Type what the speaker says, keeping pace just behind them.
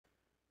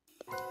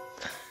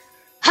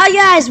Hi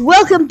guys,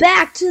 welcome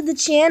back to the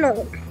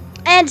channel.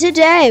 And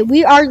today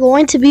we are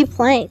going to be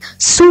playing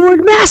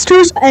Sword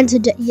Masters. And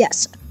today,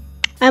 yes,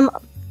 I'm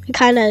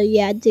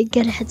did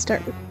get a head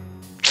start.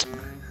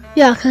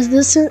 Yeah, because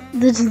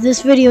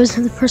this video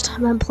isn't the first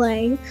time I'm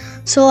playing.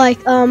 So I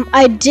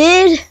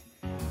did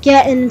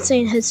get an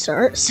insane head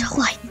start. So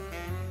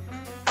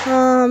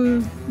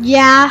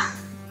yeah,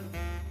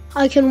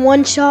 I can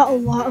one-shot a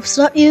lot of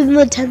stuff, even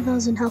the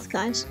 10,000 health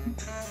guys.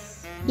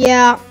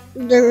 Yeah,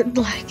 they're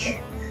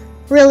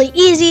really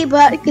easy,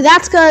 but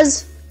that's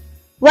because,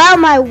 well,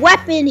 my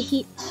weapon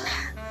here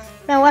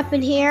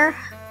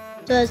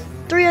does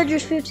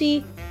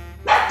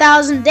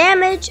 350,000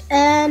 damage,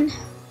 and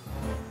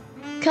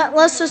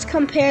let's just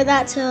compare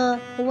that to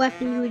a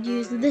weapon you would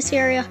use in this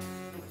area.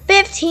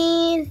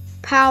 15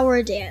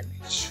 power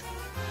damage.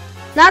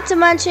 Not to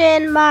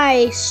mention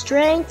my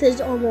strength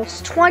is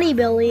almost 20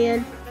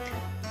 billion.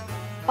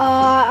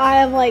 I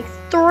have like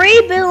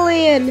 3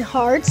 billion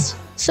hearts.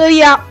 So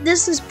yeah,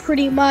 this is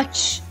pretty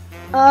much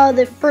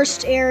the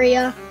first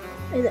area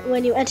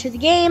when you enter the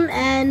game,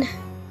 and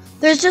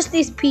there's just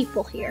these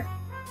people here.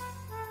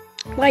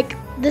 Like,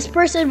 this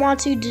person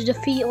wants you to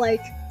defeat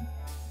like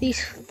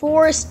these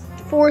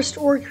forest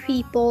orc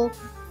people.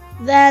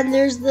 Then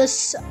there's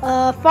this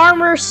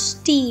Farmer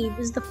Steve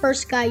is the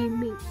first guy you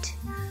meet.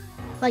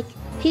 Like,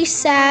 he's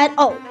sad.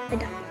 Oh, I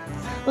died.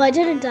 Well, I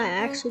didn't die.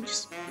 I actually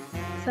just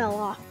fell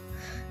off.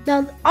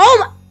 Now,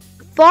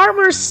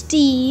 Farmer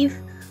Steve.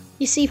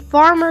 You see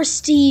Farmer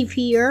Steve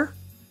here.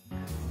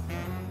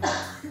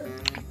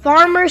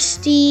 Farmer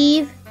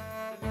Steve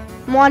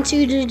wants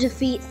you to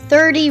defeat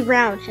 30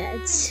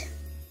 roundheads.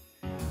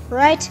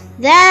 Right?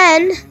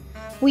 Then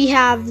we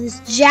have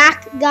this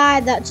Jack guy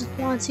that just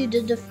wants you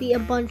to defeat a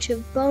bunch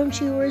of bone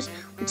chewers,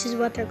 which is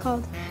what they're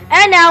called.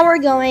 And now we're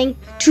going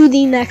to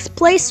the next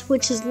place,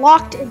 which is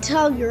locked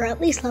until you're at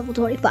least level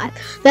 25.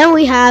 Then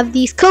we have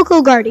these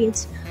Cocoa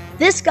Guardians.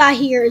 This guy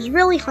here is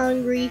really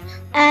hungry,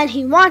 and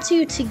he wants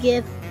you to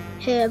give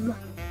him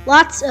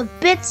lots of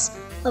bits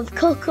of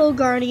Cocoa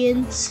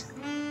Guardians.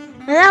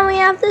 And then we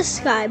have this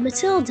guy,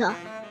 Matilda.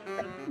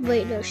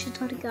 Wait, no, she's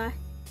not a guy.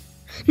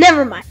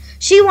 Never mind.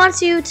 She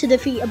wants you to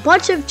defeat a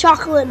bunch of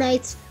chocolate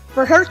knights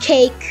for her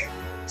cake.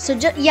 So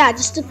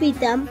just defeat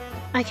them.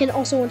 I can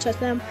also one-shot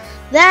them.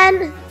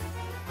 Then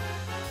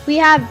we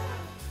have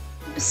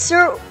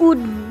Sir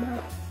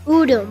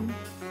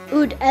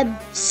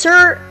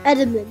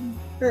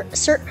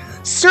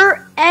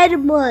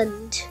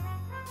Edmund.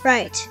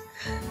 Right.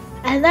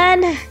 And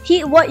then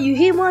he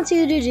wants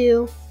you to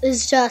do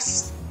is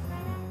just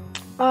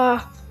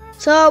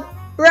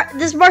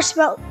this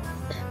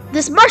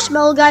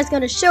marshmallow guy's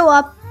gonna show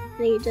up,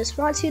 and he just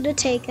wants you to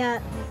take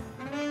out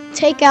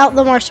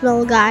the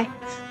marshmallow guy.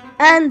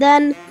 And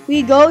then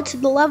we go to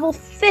the level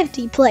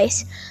 50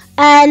 place,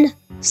 and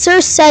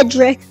Sir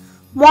Cedric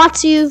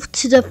wants you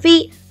to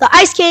defeat the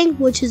Ice King,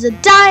 which is a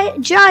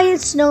giant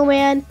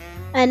snowman.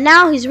 And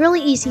now he's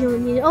really easy.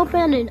 When you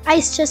open, an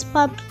ice chest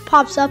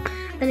pops up,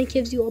 and it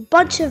gives you a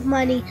bunch of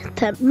money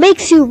that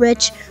makes you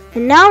rich.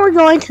 And now we're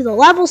going to the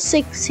level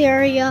 6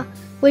 area,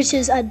 which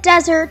is a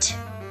desert.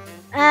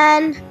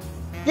 And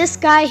this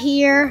guy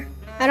here,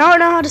 I don't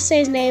know how to say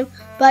his name,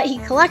 but he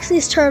collects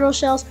these turtle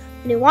shells,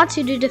 and he wants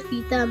you to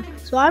defeat them.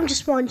 So I'm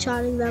just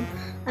one-shotting them.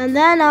 And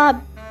then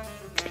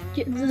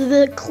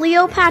the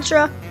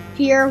Cleopatra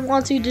here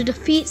wants you to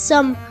defeat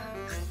some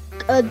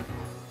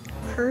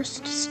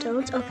cursed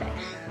stones. Okay.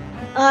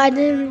 I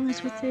didn't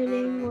realize what their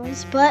name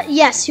was, but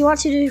yes, he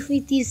wants you to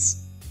defeat the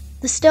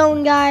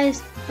stone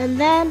guys. And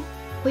then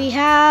we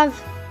have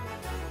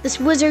this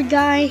wizard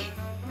guy,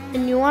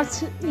 and he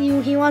wants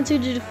you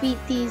to defeat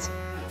these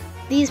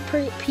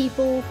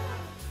people.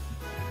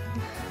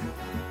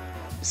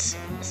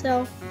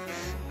 So,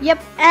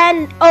 yep.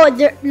 And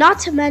not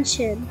to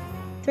mention,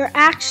 there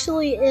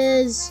actually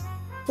is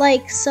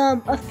like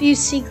a few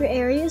secret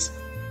areas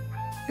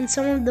in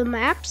some of the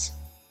maps.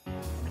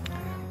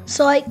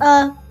 So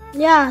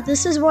yeah,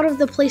 this is one of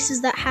the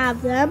places that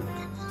have them.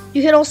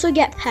 You can also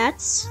get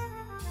pets.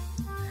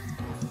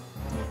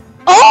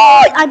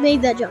 Oh, I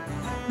made that jump.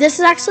 This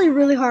is actually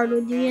really hard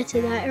when you get to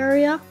that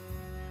area.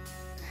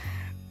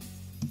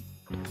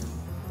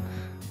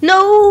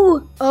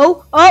 No!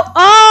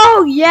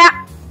 Oh,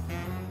 yeah!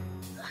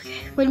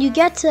 Okay, when you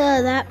get to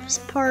that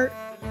part,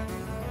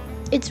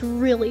 it's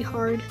really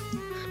hard.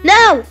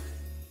 No!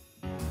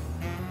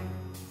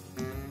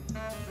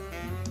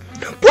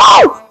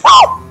 Whoa!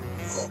 Whoa!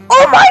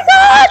 Oh my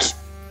gosh!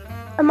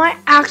 Am I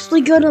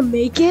actually gonna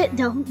make it?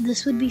 No,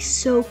 this would be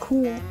so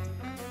cool.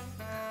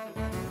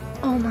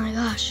 Oh my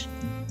gosh.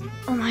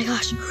 Oh my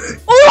gosh.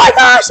 Oh my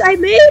gosh! I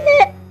made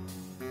it!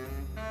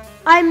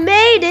 I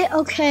made it!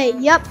 Okay,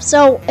 yep.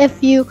 So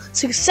if you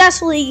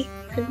successfully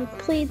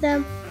complete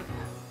them,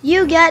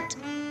 you get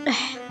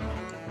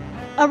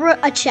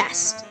a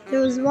chest. There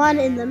was one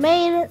in the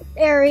main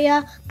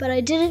area, but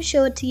I didn't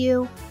show it to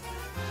you.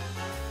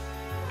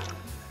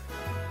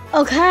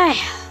 Okay.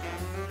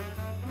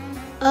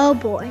 Oh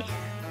boy.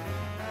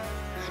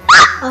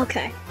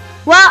 Okay.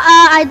 Well,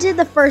 I did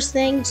the first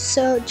thing,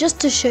 so just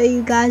to show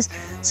you guys,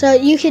 so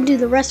you can do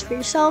the rest for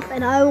yourself,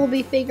 and I will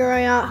be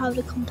figuring out how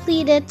to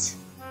complete it.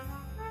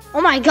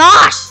 Oh my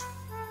gosh!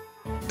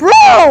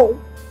 Bro!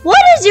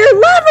 What is your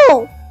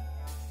level?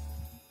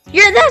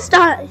 That's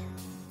not...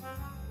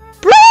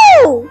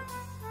 Bro!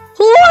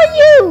 Who are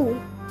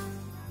you?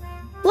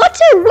 What's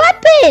your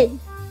weapon?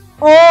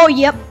 Oh,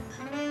 yep.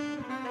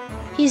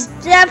 He's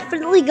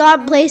definitely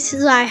got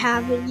places I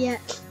haven't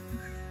yet.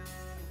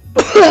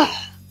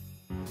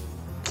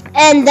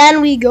 And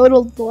then we go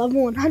to the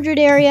level 100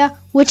 area,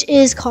 which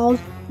is called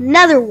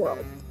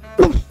Netherworld.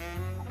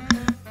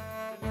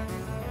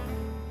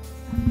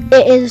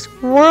 It is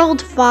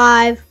World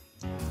 5.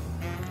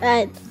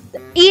 And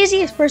the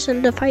easiest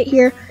person to fight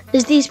here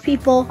is these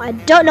people. I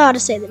don't know how to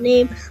say the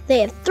name.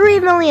 They have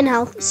 3 million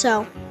health,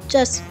 so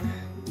just...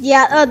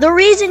 Yeah, the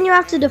reason you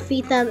have to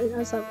defeat them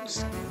is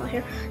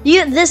here.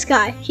 This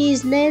guy,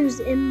 his name's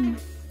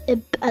I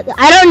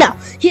don't know.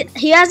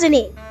 He has a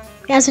name.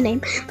 He has a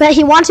name, but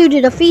he wants you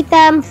to defeat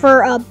them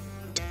for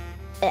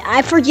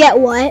I forget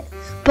what,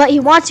 but he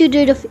wants you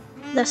to defeat.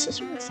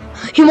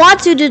 He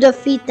wants you to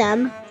defeat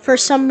them for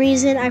some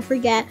reason, I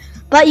forget.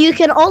 But you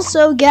can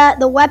also get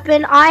the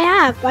weapon I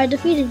have by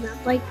defeating them.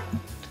 Like,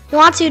 he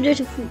wants you to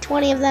defeat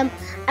 20 of them,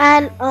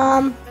 and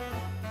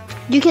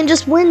you can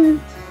just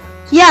win.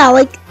 Yeah,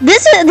 like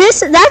this.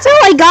 That's how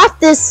I got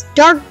this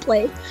Dark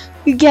Blade.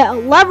 You get a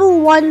level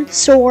 1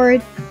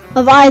 sword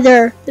of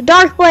either the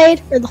Dark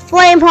Blade or the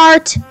Flame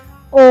Heart,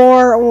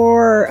 or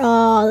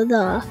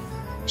the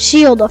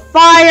Shield of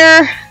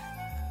Fire,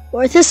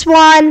 or this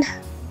one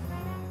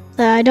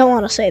that I don't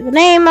want to say the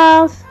name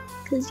of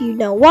because you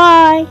know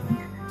why.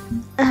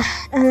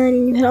 And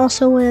then you can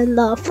also win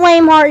the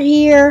Flame Heart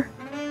here.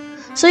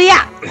 So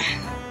yeah,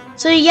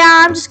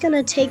 I'm just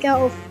gonna take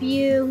out a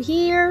few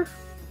here.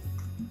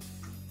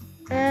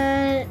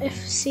 And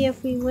see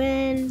if we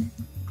win.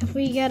 If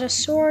we get a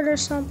sword or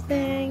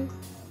something.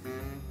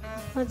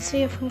 Let's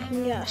see if we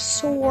can get a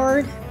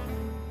sword.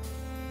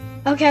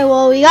 Okay,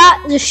 well, we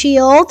got the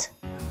shield.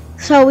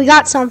 So we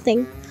got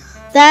something.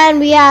 Then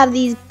we have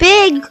these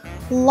big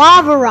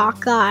lava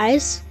rock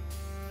guys.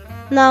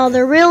 No,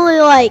 they're really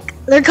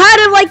they're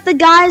kind of like the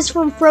guys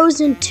from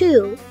Frozen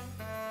 2.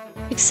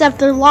 Except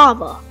they're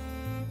lava.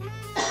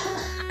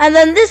 And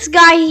then this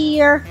guy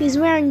here, he's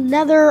wearing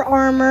nether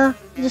armor.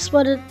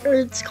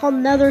 It's called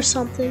nether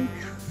something.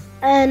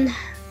 And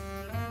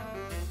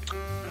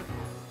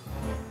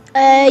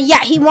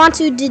yeah, he wants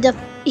you to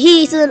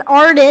he's an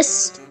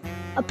artist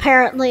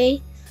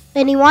apparently,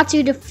 and he wants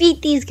you to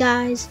defeat these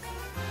guys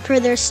for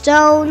their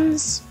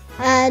stones.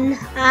 And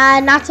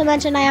not to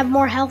mention I have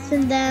more health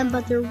than them,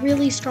 but they're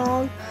really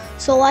strong.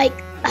 So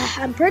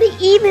I'm pretty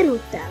even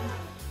with them.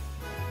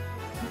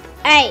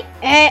 Hey,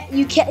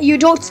 you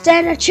don't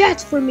stand a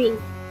chance for me,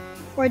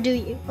 or do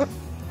you?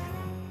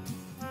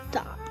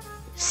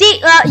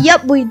 See,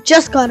 yep, we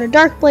just got a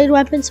Dark Blade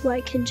weapon, so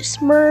I can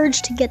just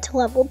merge to get to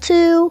level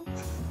 2.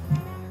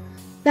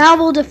 Now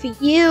we'll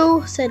defeat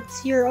you,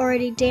 since you're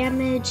already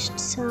damaged,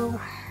 so...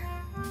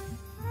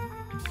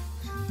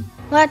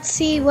 Let's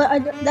see,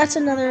 that's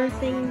another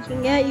thing you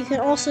can get. You can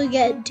also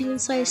get Dune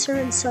Slicer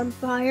and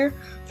Sunfire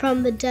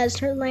from the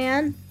Desert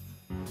Land.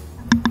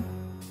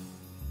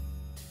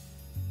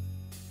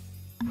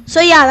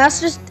 So yeah,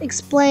 that's just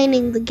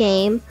explaining the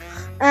game.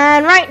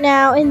 And right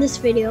now, in this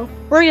video,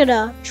 we're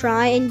gonna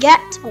try and get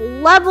to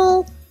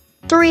level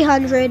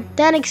 300,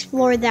 then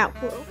explore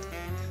that world.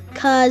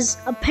 Cause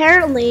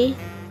apparently,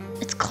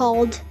 it's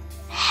called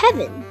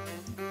Heaven.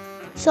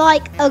 So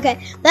okay,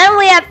 then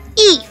we have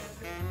Eve.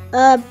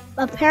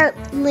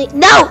 Apparently,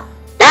 no!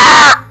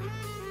 Ah!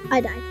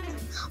 I died.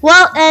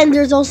 Well, and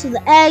there's also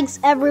the eggs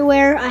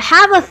everywhere. I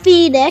have a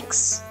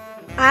phoenix.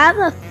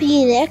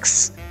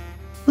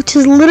 Which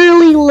is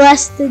literally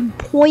less than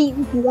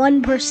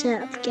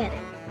 0.1% of getting.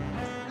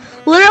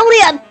 Literally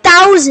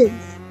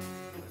 1,000th.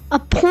 A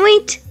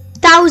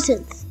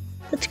 0.1000th.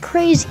 That's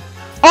crazy.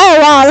 Oh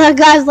wow, that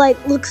guy's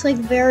looks like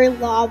very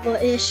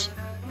lava-ish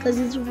because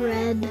he's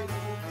red.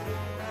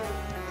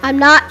 I'm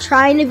not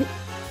trying to be.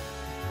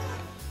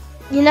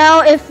 You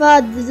know, if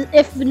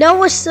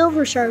Noah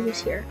Silvershard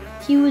was here,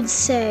 he would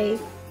say,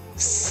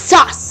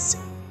 "Sus."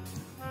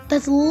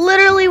 That's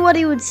literally what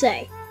he would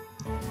say.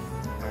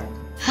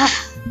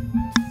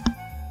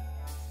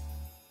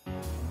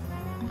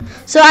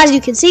 So as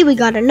you can see, we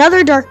got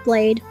another Dark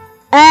Blade,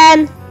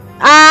 and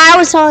I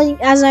was telling you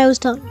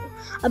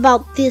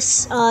about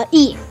this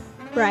Eve,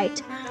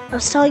 right? I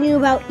was telling you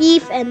about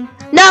Eve, and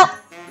no,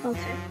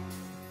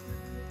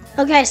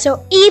 okay.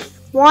 So Eve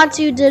wants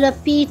you to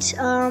defeat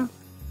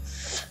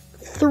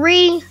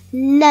 3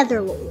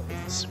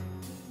 Netherlords.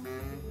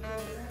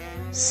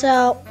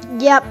 So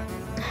yep,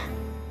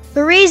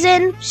 the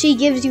reason she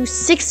gives you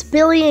 6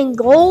 billion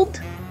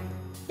gold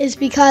is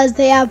because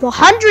they have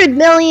 100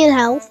 million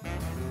health.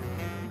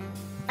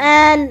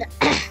 And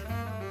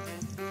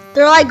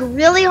they're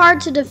really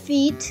hard to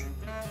defeat,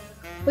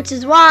 which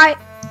is why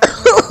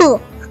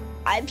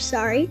I'm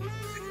sorry.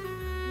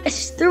 I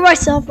just threw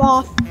myself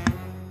off.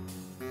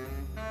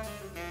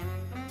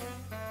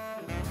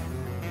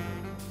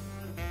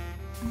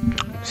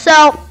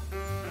 So,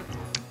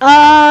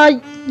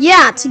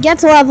 yeah, to get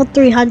to level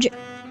 300.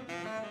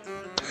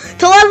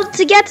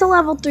 To get to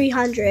level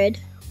 300,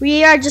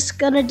 we are just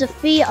gonna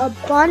defeat a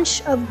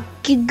bunch of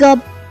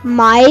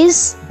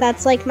Gigamais.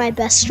 That's like my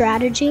best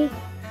strategy,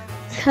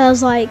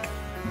 because like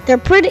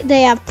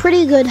they have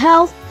pretty good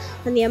health,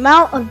 and the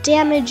amount of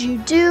damage you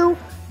do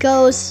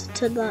goes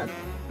to the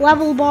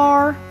level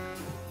bar,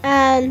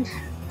 and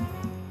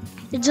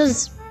it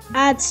just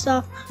adds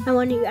stuff. And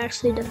when you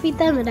actually defeat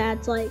them, it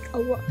adds like a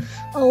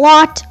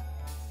lot.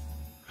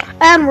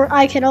 And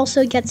I can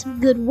also get some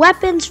good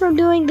weapons from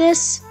doing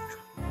this.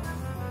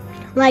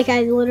 Like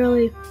I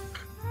literally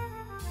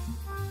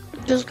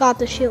just got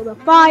the Shield of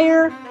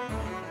Fire,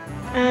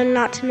 and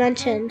not to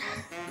mention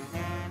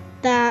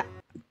that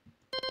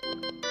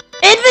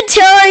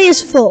inventory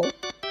is full.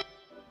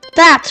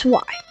 That's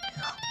why.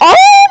 Oh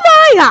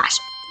my gosh!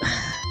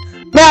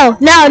 No,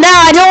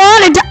 I don't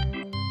want to.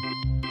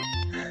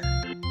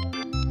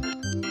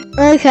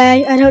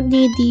 Okay, I don't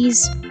need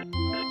these.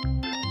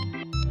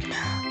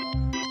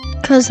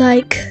 Cause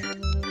like,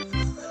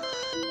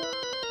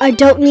 I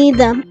don't need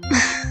them.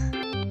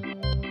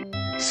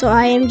 So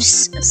I am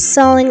just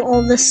selling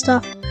all this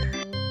stuff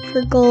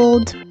for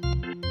gold.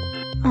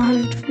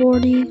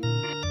 140.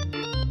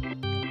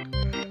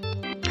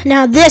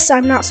 Now this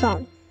I'm not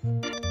selling.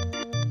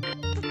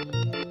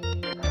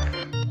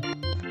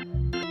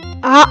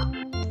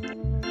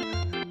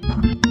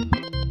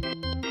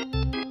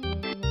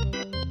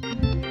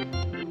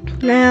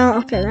 Now,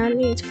 okay, that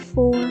needs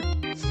 4.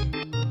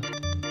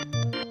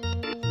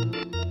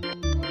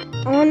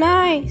 Oh,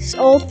 nice.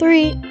 All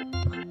 3.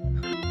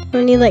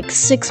 I need like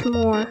 6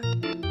 more.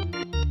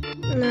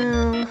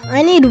 Now,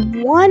 I need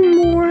 1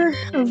 more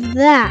of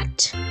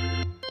that.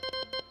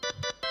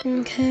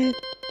 Okay.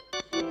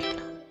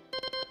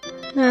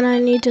 Then I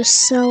need to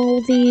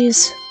sell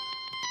these.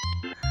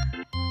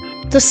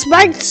 The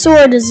spiked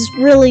sword is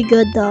really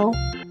good though.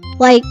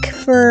 Like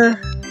for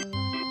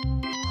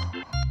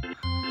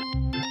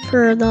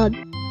the...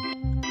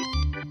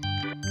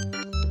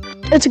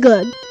 It's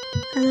good.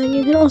 And then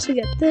you can also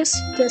get this.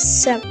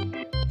 Does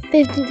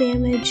 50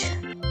 damage.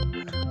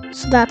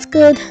 So that's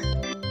good.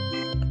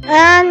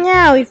 And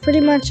yeah, we've pretty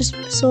much just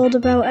sold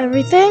about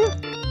everything.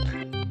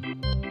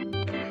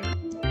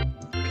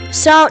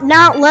 So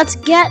now let's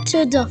get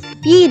to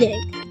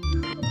defeating.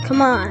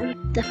 Come on.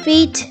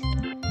 Defeat.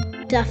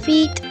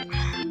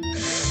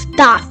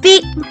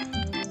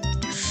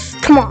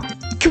 Come on.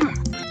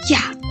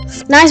 Yeah.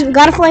 Nice, we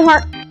got a flame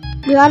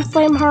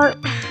heart.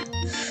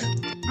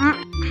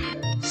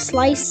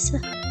 Slice.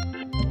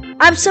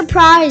 I'm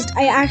surprised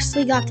I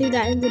actually got through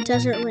that in the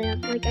desert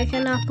land. Like, I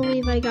cannot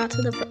believe I got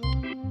to the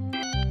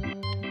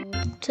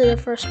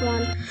first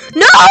one.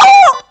 No!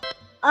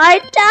 I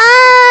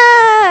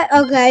died!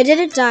 Okay, I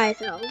didn't die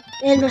though.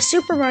 In the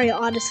Super Mario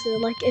Odyssey,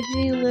 like if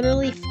you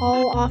literally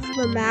fall off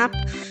the map,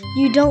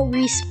 you don't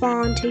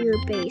respawn to your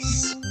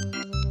base.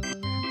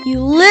 You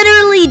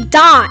literally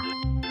die.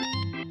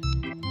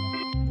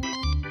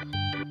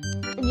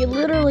 You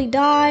literally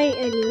die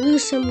and you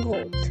lose some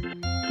gold.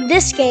 In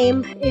this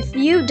game, if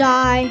you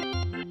die,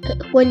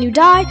 when you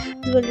die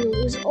is when you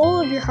lose all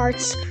of your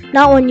hearts,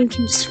 not when you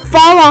can just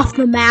fall off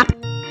the map.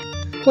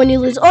 When you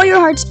lose all your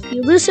hearts,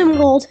 you lose some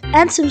gold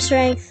and some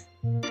strength.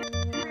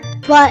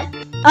 But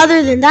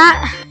other than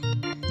that,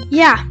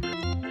 yeah,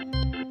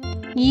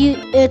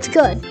 it's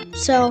good.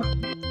 So,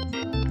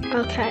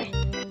 okay.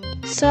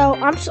 So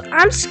I'm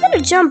just gonna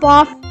jump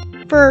off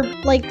for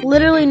like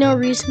literally no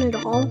reason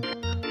at all.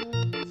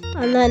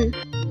 And then,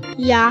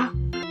 yeah.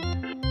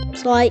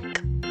 So like,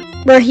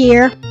 we're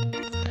here.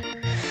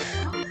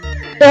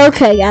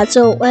 Okay, yeah.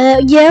 So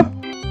yeah.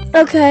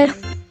 Okay.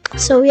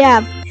 So we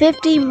have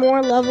 50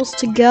 more levels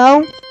to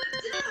go.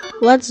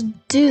 Let's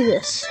do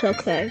this.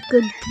 Okay,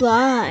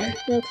 goodbye.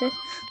 Okay,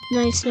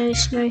 nice.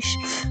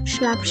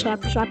 Slap.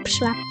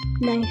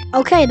 Nice.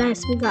 Okay,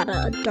 nice. We got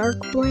a dark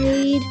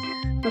blade.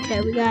 Okay,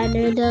 we got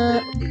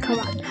another. Come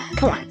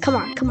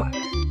on.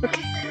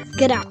 Okay,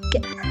 get out.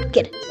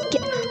 Get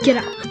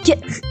out.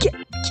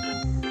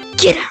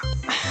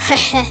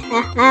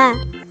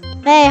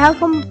 Hey, how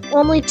come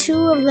only 2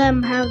 of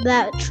them have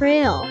that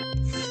trail?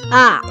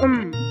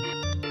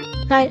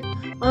 Nice.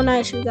 Oh,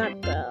 nice. We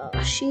got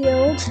the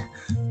shield.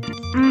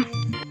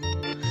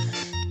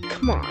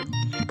 Come on.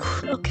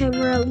 Okay,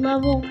 we're at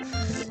level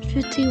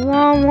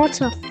 51.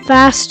 What's a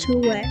fast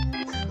way?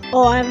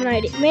 Oh, I have an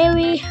idea.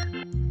 Maybe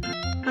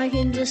I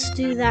can just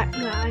do that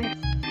guy.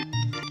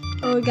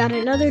 Oh, we got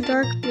another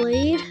dark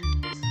blade.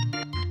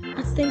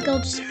 I think I'll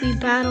just be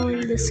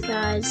battling this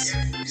guys.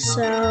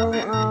 So,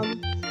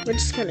 we're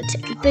just gonna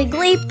take a big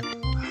leap.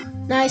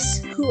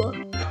 Nice.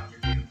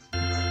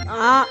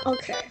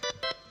 Okay.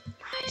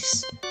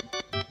 Nice.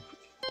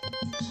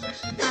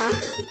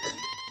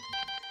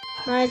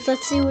 Nice,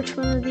 let's see which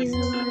one of these I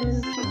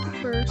want to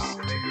pick first.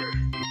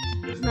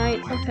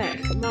 Nice, okay,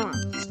 come on,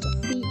 let's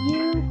defeat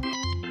you.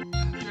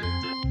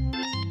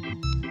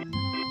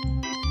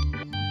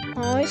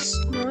 Nice.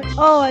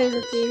 Oh, I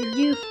defeated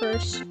you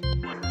first.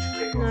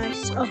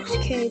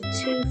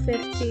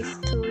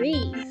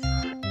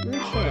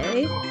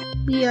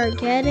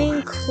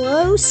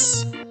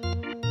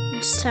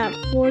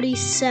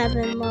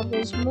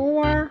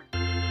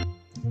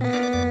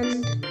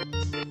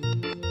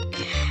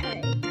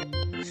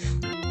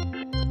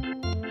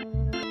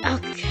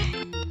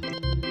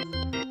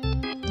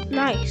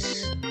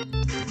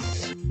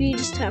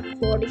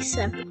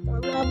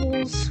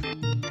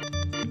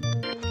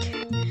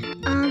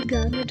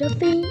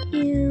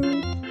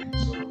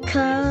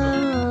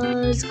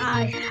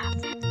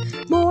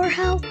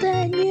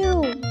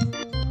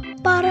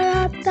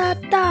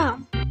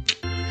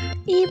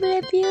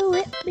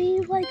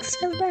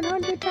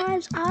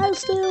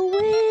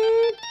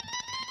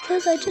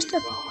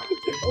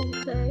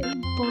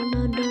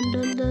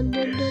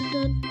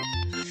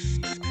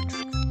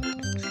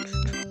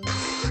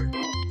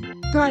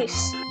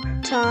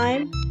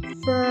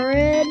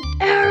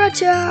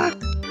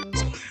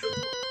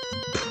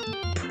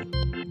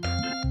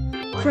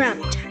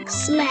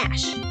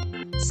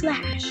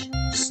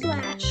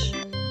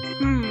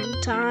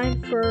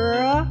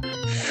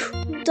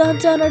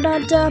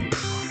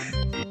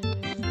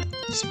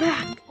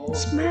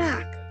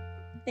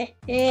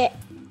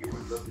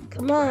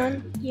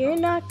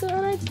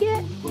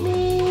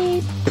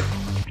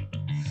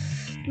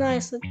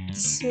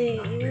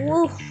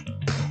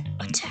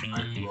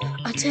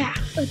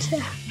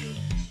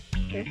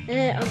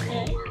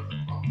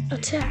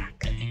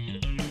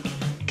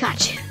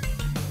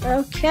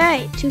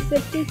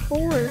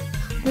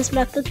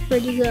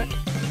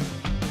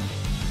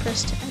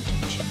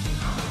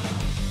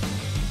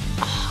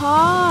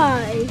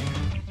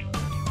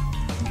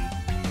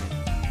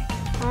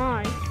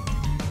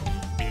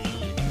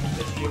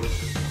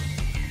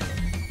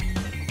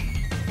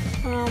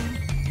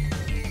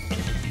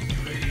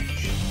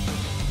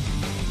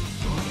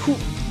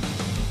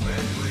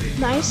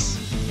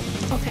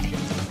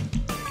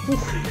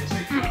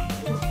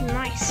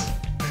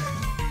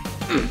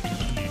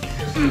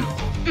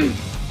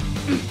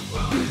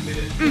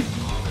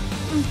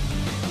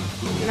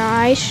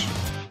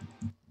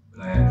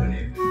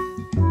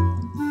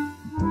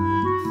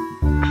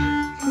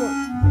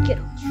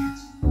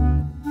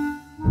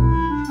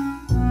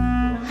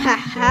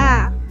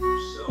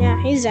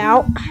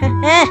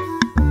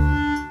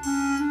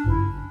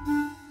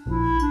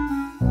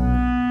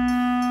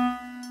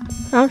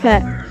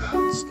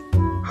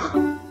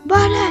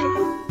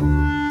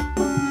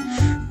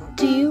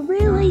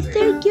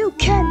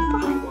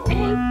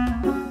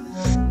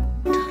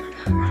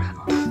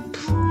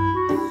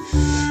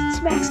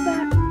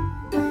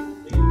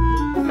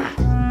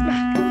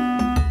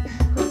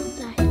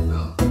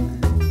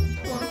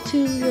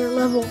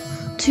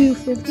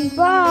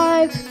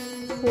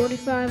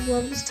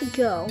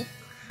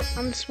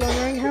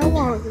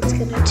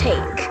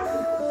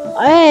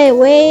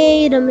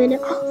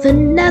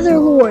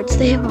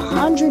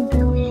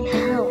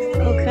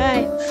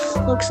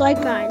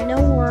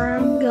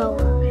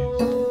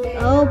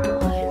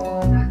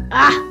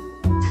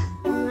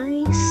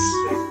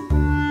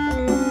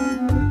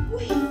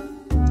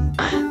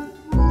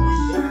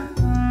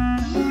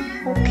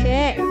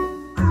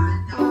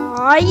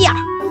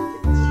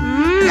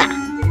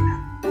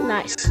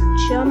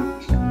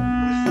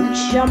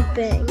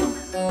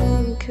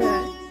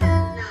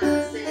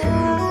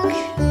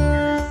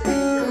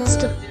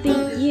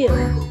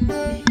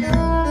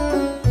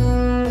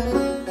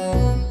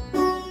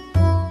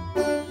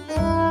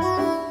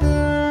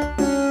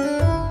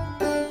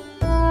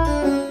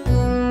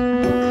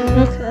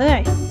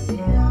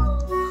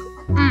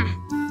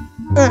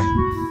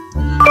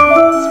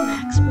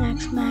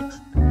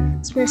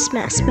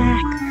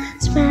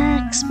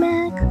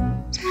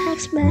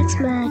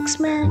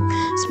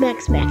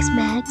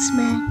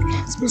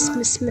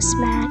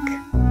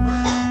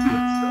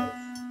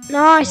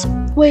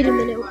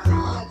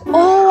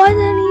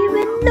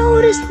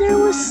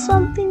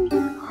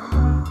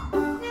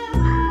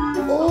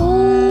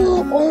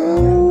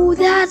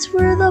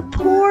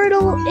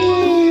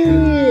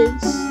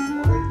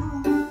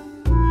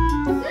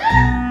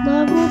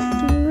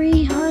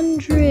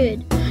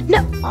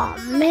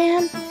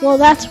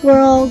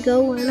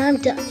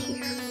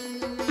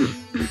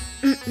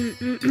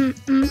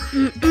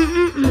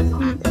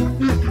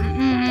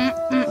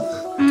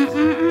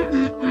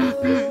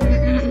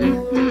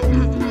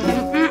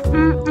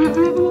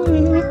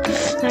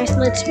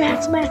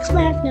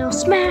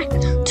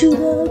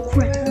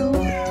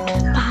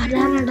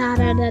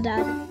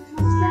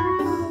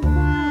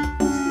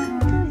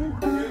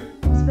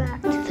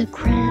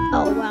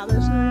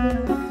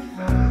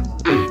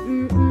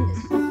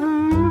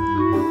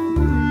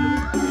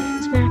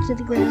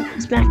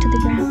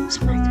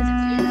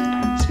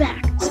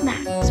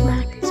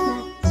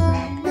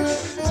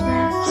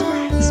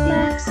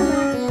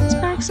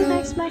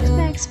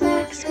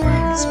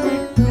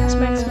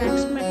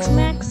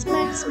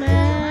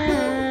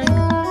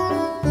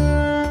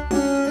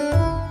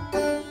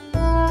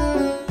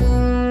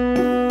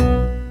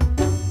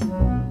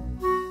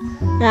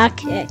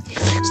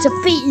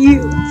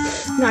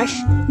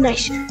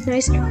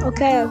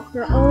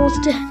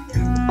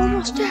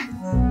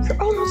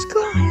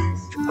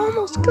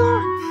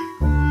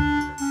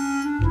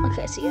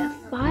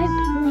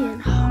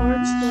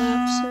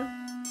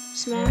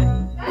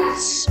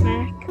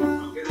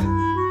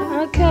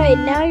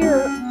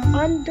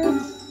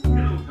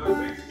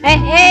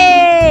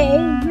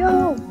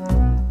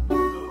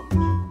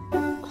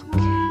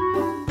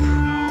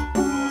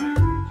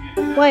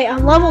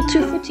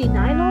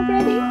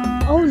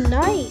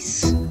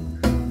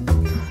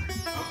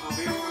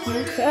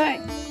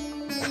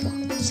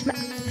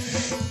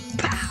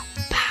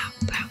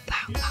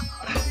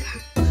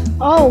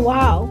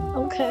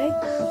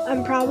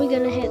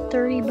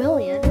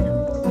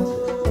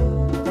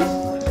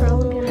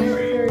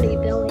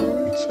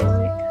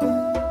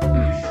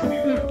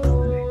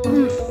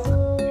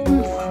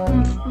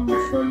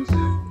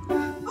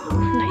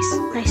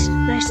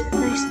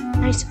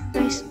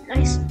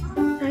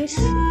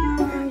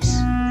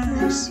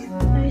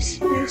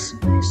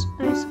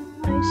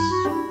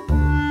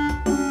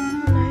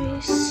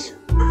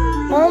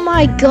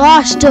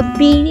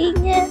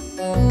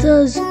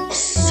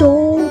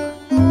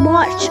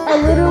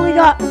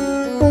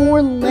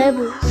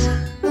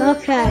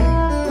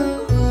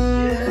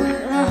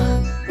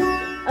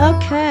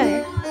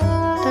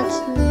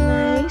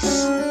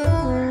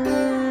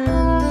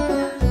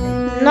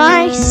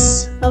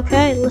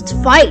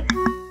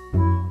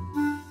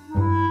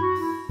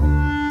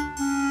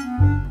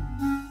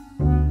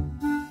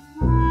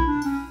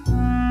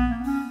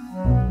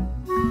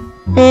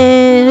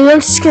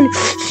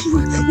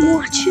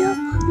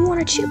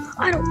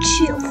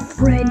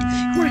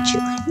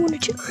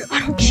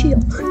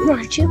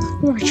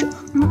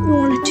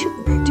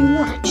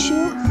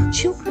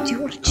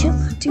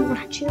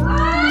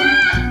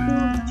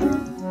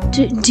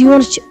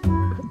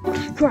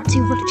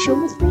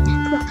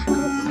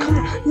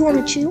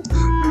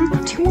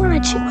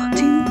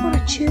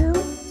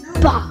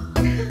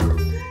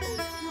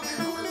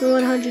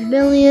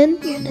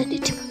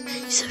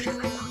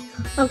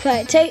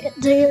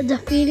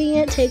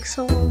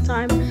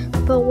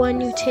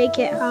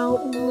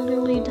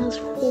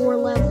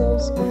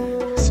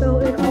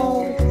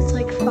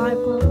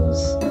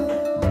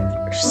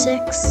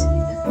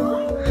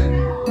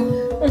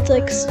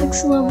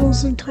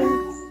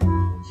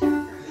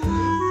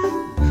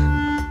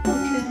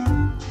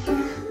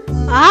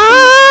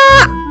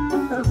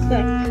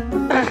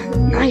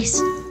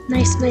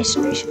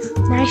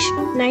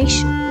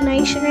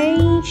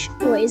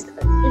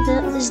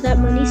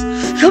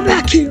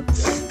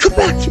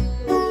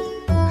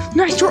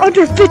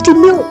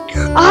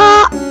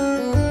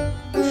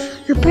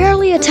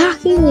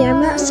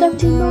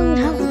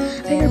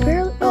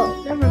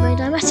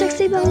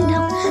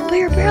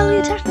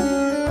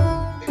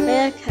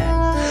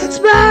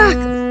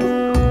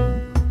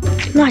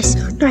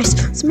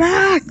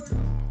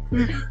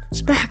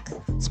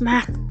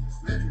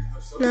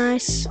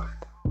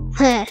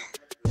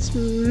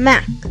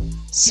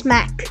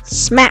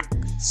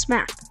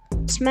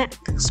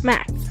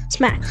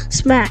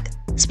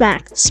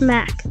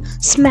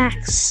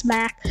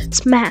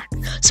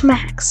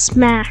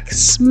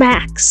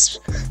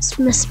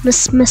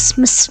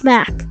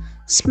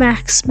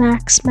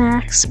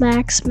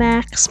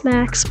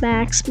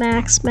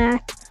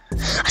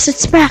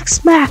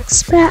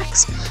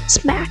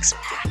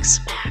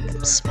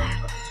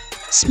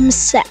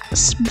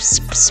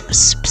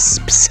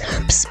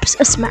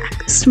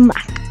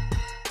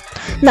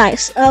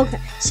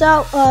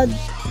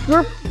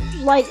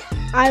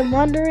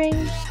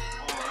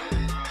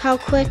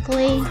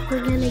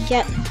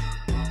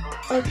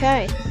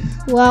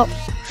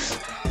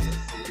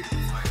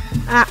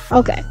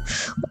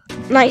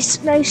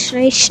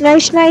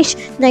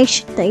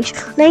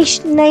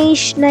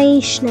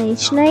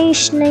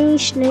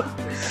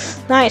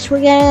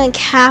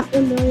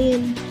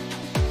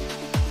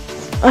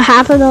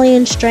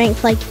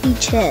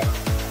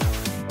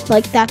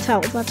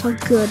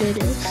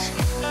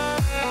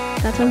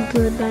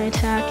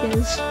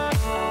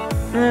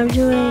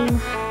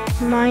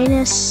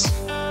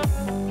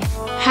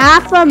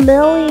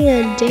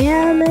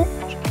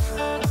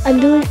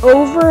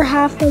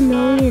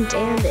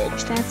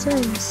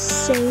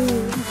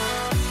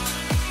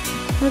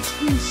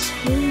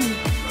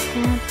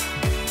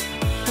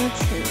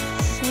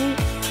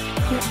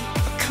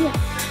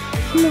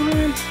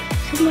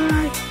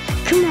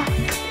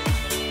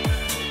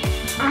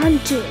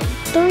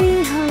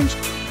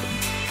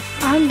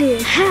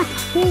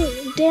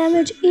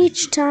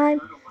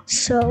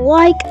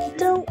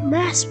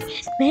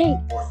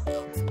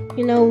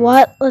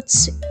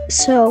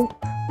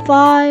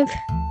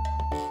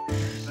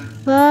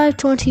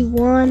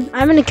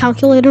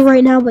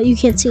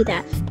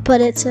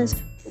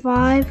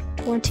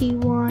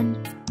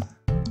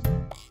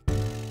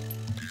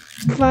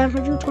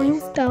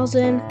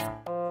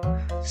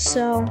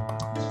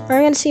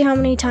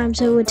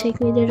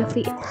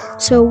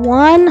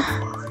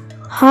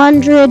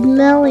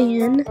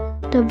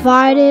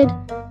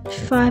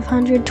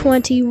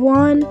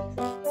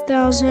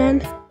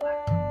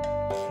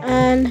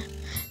 And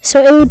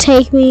so it would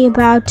take me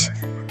about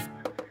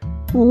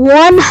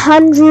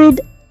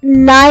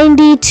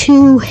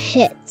 192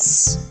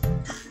 hits.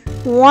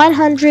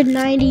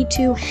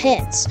 192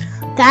 hits.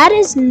 That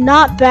is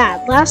not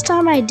bad. Last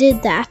time I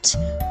did that,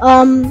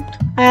 I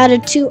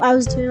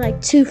was doing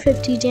like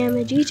 250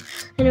 damage each,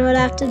 and it would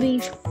have to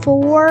be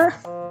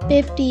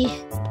 450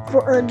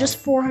 or just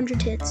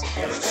 400 hits.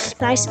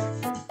 Nice.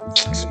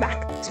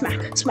 Smack,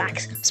 smack, smack,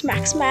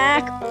 smack,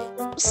 smack,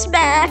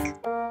 smack,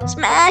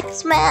 smack,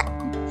 smack.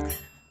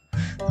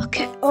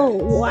 Okay. Oh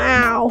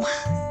wow.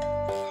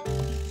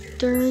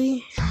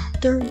 30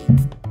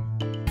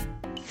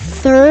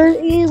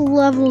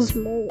 levels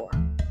more.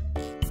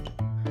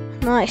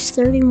 Nice,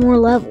 30 more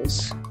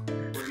levels.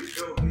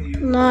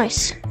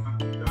 Nice.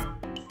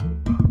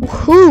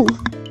 Woohoo!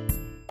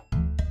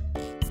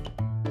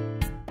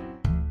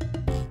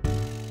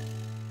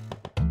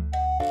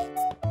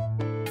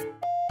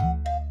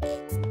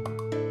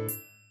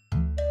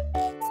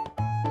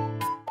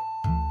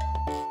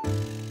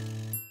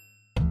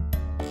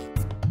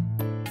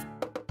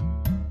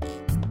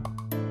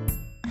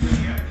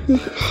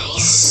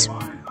 Nice.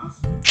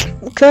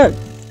 Okay.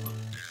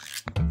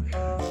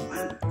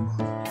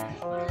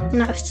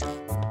 Nice.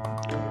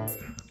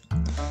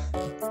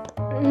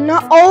 No,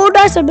 oh,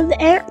 nice. I'm in the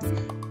air.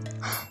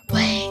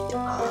 Wait.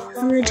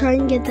 I'm gonna try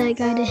and get that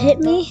guy to hit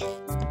me.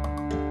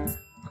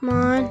 Come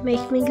on,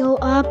 make me go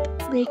up.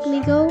 Make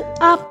me go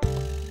up.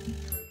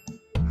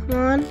 Come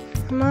on,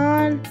 come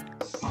on.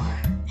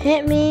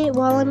 Hit me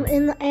while I'm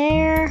in the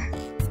air.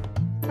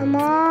 Come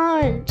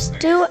on, just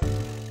do it.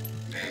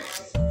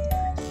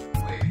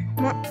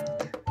 Come on.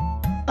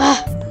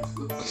 Ah,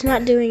 it's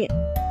not doing it.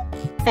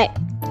 Hey.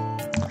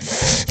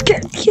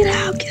 Get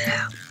out, get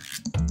out.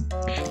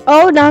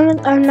 Oh, now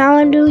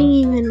I'm doing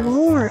even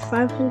more.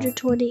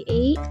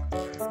 528.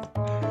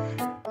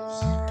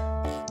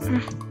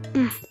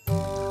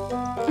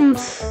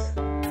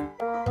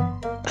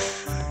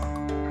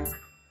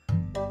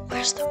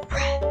 Where's the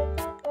bread?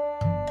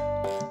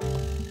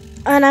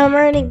 And I'm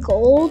earning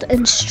gold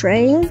and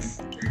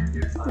strength.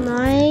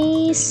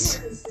 Nice.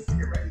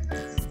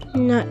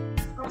 No,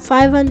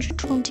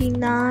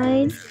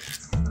 529.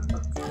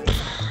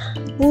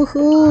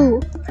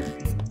 Woohoo!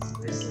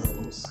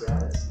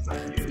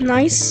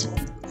 Nice.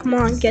 Come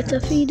on, get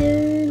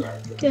defeated.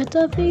 Get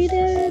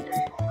defeated.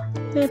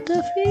 Get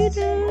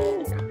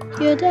defeated.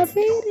 Get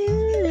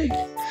defeated.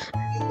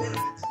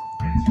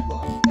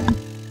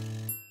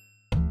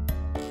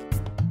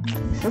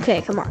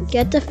 Okay, come on,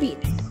 get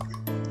defeated.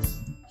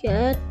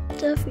 Get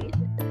defeated.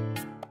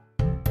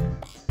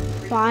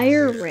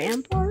 Fire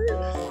Rampart?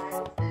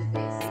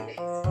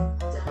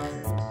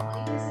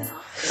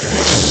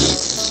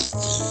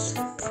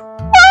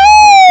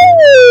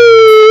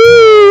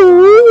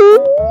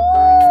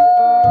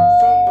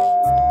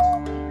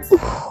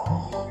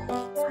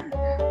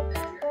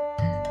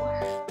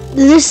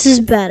 This is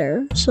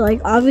better. So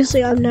like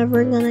obviously I'm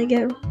never gonna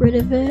get rid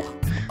of it.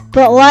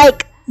 But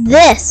like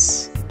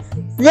this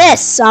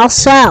I'll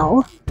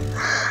sell.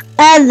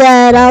 And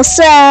then I'll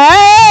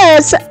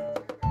sell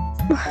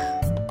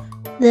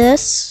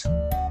this.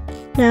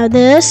 Now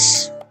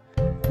this.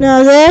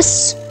 Now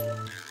this.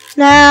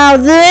 Now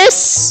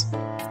this.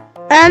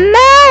 And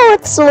now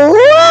it's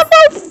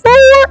level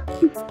 4.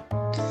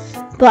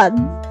 But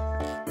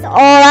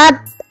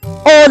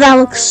that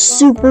looks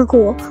super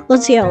cool.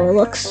 Let's see how it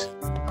looks.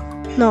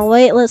 No,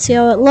 wait, let's see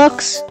how it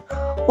looks.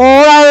 Oh,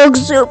 that looks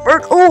super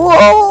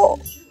cool.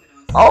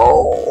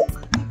 Oh.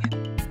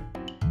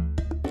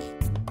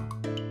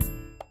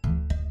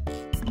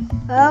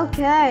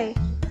 Okay.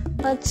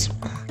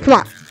 Come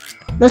on.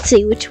 Let's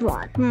see which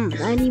one.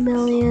 90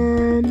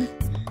 million.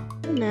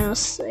 Now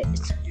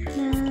 6.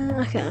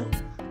 Okay.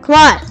 Come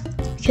on.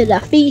 We can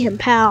defeat him,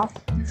 pal.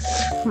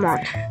 Come on.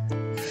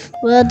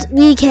 Well,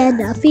 we can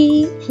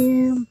defeat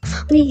him.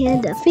 We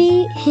can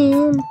defeat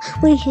him.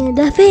 We can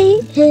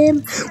defeat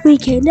him. We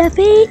can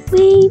defeat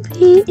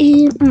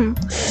him.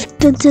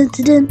 Dun dun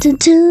dun dun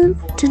dun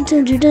dun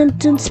dun dun dun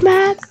dun.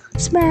 Smack,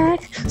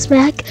 smack,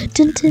 smack.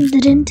 Dun dun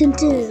dun dun dun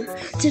dun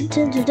dun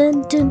dun dun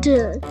dun dun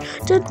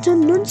dun dun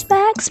dun.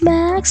 Smack,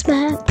 smack,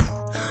 smack.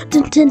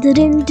 Dun dun dun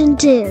dun dun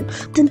dun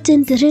dun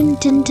dun dun dun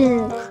dun dun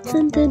dun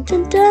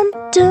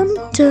dun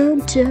dun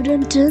dun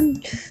dun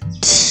dun.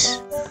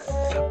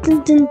 Dun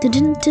dun dun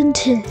dun dun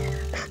dun.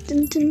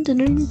 Dun dun dun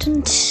dun dun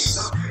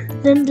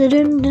dun dun dun dun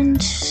dun.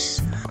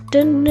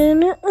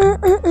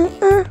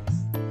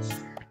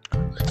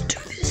 Let's do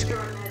this.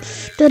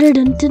 Dun dun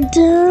dun dun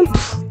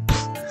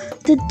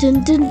dun dun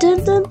dun dun dun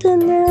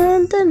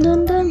dun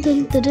dun dun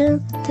dun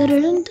dun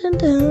dun dun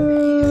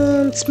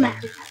dun.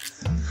 Smack.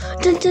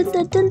 Dun dun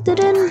dun dun dun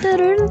dun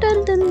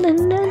dun dun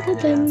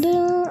dun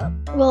dun.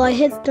 Well, I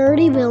hit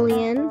 30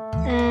 billion,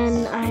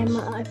 and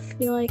I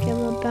feel like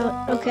I'm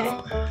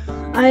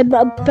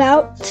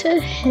about to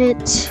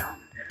hit.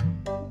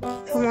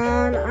 Come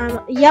on,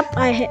 yep,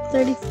 I hit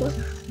 34.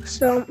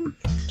 So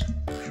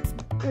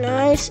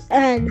nice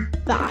and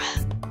bah.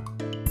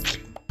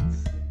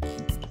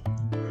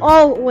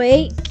 Oh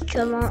wait,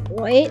 come on,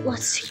 wait,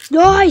 let's see.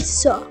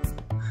 Nice.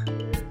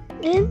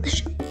 in the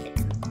shade.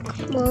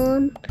 Come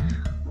on.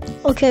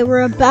 Okay,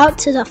 we're about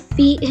to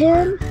defeat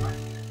him.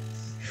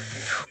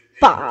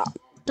 Ba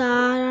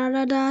da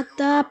da da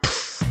da.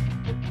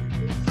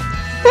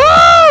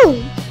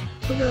 Woo!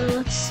 Okay,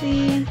 let's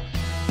see.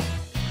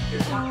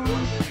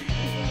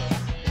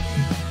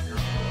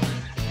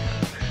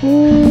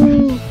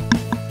 Ooh.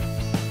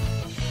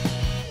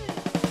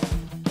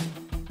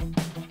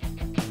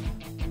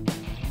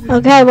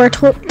 Okay, we're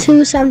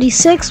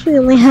 276. We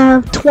only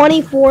have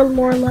 24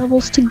 more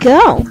levels to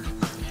go.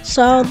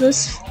 So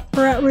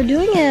we're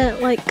doing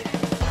it like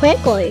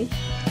quickly.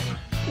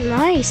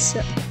 Nice.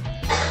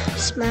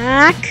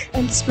 Smack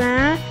and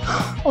smack.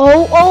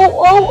 Oh,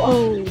 oh, oh,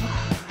 oh.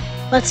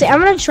 Let's see. I'm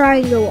gonna try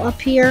and go up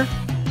here.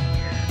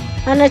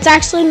 And it's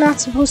actually not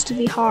supposed to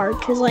be hard,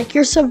 because like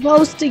you're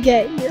supposed to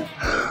get your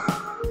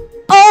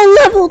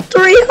level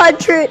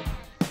 300.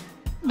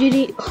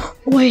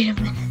 Wait a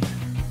minute.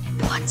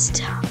 What's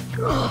down?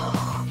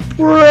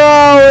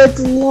 Bro, it's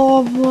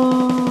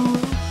lava.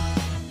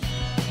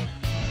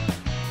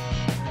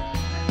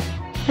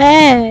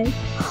 Hey.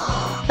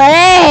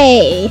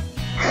 Hey.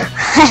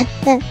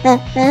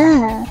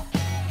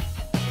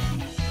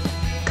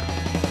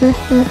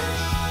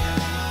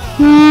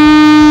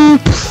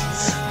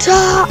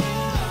 Stop.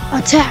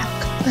 Attack,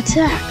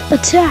 attack,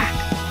 attack,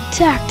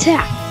 attack,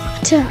 attack,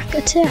 attack,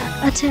 attack,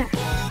 attack,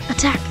 attack,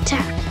 attack,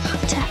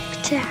 attack,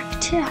 attack,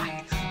 attack,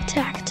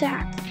 attack,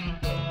 attack.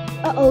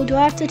 Uh-oh, do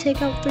I have to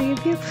take out 3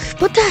 of you?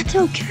 But that's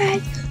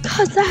okay,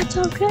 cause I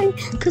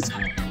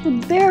have a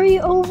very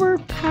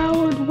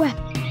overpowered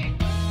weapon.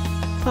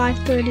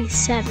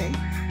 537.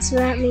 So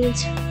that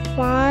means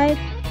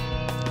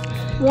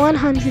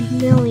 100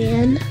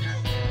 million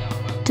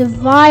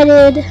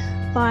divided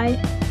by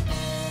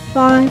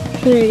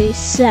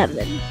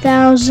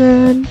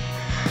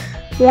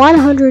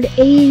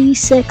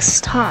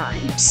 537,186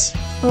 times.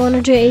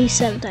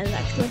 187 times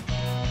actually.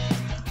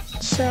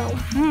 So,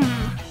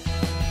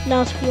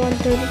 now it's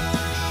 130.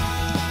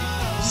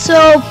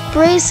 So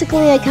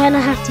basically I kind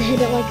of have to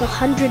hit it like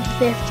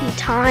 150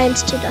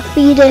 times to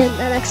defeat it.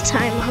 The next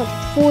time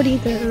 140,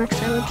 then the next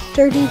time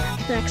 130,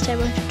 the next time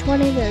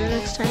 120, then the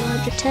next time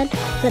 110,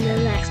 then the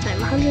next time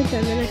 100,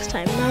 then the next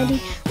time 90,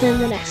 then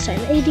the next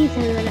time 80,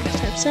 then the next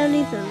time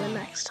 70, then the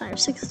next time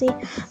 60,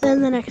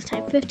 then the next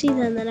time 50,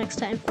 then the next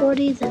time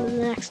 40, then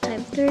the next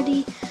time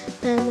 30,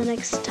 then the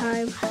next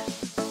time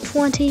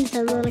 20,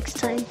 then the next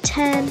time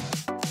 10,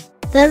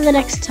 then the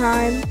next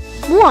time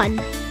 1.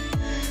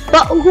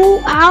 But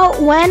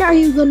when are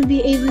you going to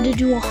be able to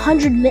do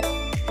 100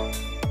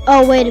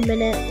 Oh, wait a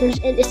minute.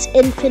 It's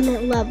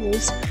infinite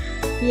levels.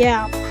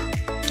 Yeah.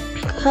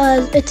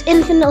 Because it's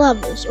infinite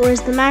levels. Or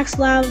is the max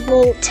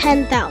level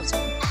 10,000?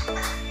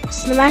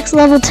 Is the max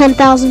level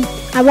 10,000?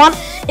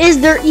 Is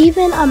there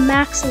even a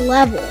max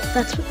level?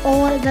 That's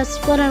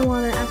what I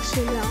want to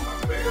actually know.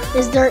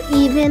 Is there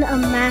even a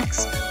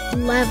max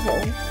level?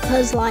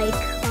 Because like,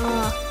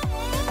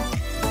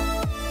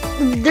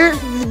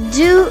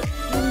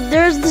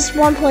 there's this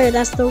one player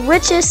that's the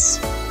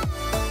richest,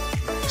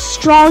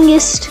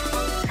 strongest,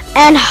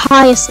 and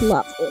highest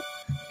level,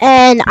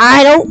 and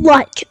I don't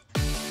like it.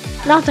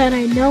 Not that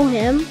I know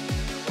him,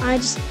 I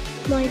just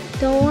like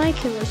don't like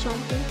him or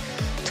something.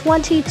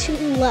 22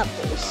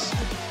 levels.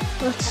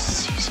 Let's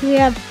see. So we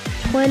have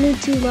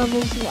 22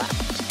 levels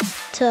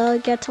left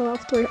to get to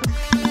level 300.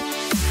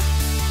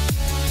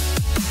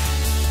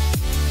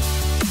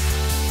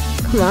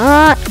 Come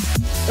on.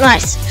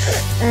 Nice.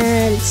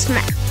 And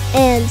smack.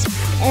 And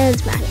smack. And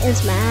smack. And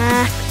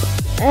smack.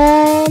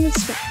 And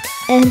smack.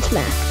 And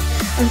smack.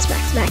 And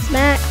smack. Smack.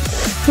 Smack.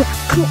 Come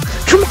on.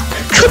 Come on.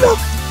 Come on.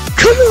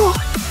 Come on.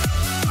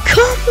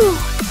 Come on.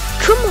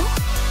 Come on.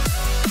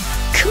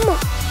 Come on.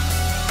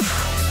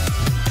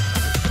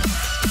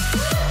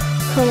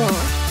 Come on.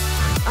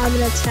 I'm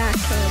gonna attack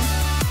him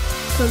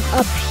from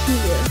up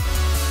here.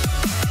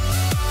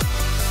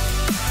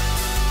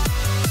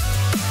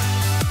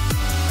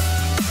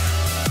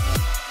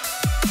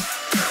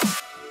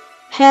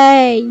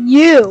 Hey,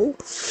 you!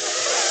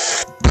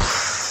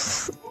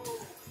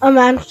 A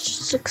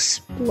monstrous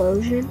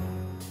explosion.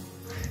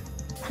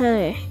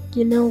 Hey,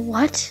 you know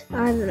what?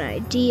 I have an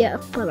idea,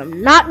 but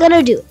I'm not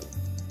gonna do it.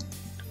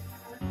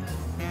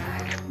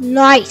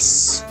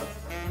 Nice!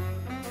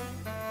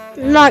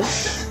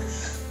 Nice!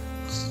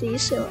 See,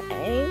 so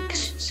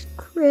anxious.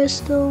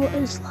 Crystal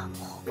is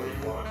level.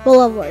 What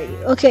level are you?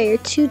 Okay, you're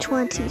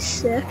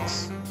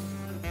 226.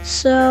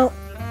 So,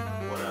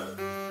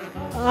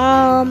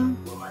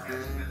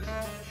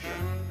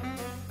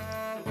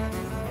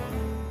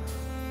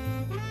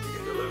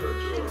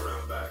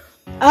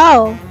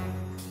 oh,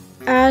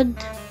 add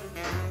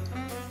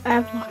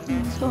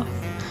blocking this off.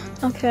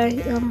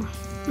 Okay, I'm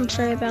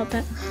sorry about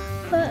that,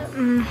 but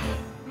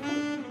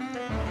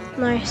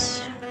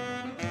nice.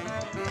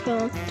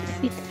 Cool.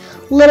 Defeat.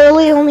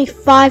 Literally, only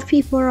 5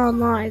 people are on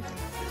live.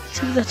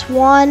 So that's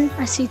 1.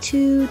 I see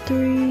 2,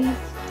 3. I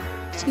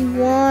see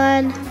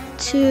 1,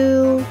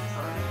 2,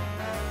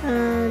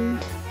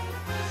 and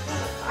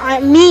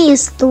me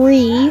is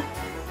 3.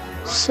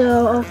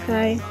 So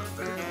okay.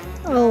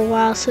 Oh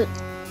wow, so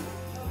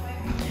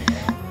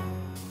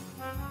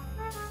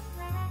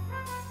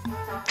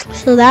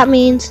that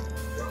means,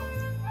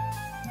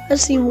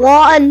 let's see,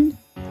 1,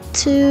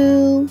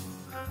 2,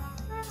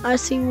 I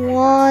see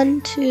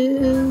 1,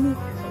 2,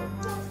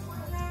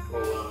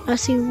 I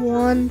see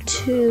 1,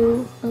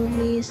 2 of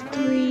these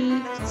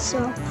 3,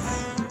 so,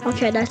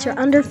 okay, that's your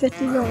under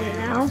 50 million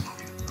now.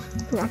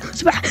 Come on,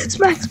 smack,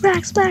 smack,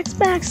 smack, smack,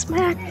 smack,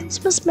 smack,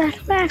 smack,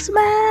 smack,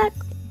 smack.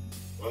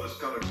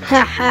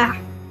 Ha ha.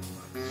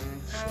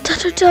 Da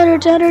da da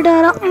da da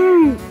da.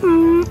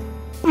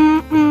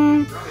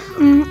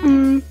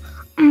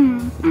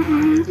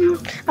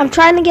 I'm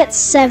trying to get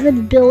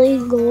 7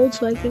 billion gold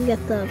so I can get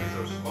the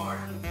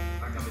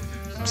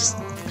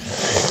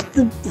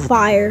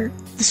fire,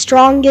 the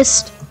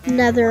strongest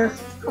nether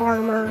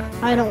armor.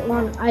 I don't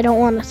want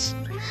to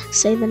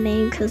say the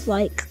name because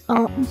like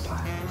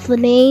the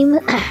name.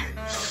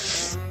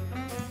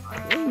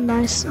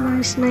 Nice.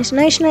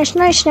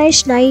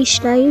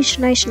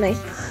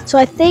 So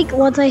I think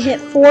once I hit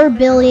 4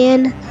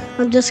 billion,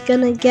 I'm just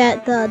gonna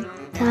get the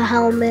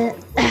helmet.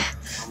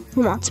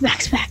 Come on,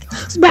 smack, smack,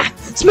 smack,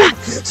 smack,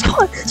 smack,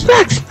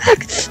 smack,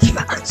 smack,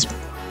 smack,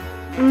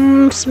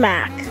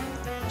 smack,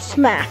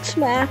 smack,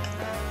 smack.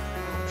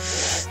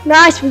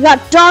 Nice, we got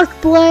Dark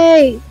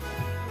Blade.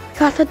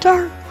 Got the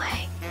Dark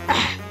Blade.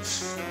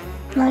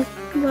 Nice,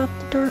 we got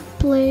the Dark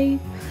Blade.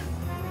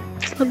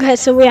 Okay,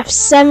 so we have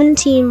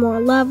 17 more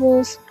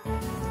levels.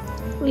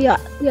 We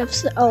have.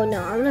 Oh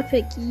no, I'm gonna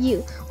pick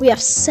you. We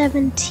have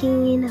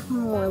 17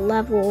 more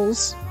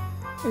levels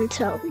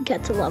until we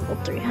get to level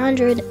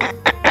 300.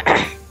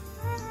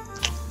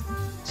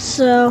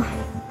 So,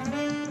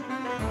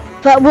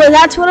 but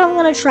that's what I'm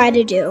gonna try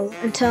to do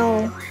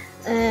until,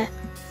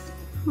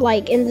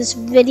 like in this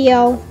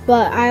video.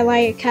 But I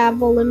like have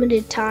a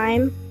limited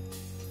time,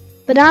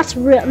 but not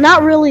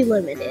really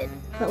limited.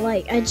 But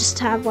like I just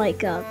have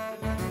like I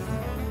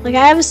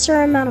have a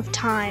certain amount of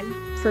time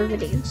for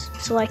videos.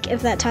 So like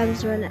if that time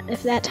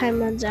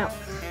runs out,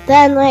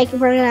 then like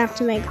we're gonna have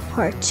to make a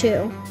part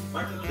 2.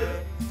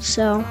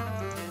 So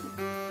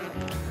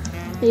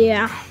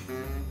yeah.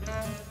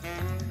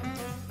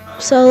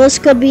 So this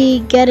could be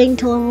grinding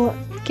to level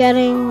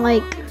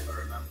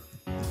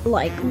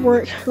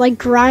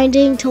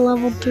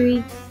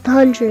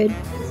 300,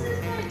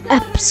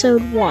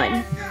 episode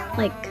 1.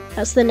 Like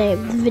that's the name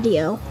of the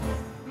video.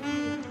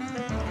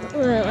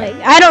 Like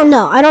I don't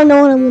know what I'm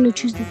gonna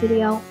choose the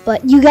video,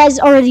 but you guys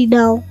already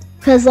know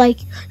because like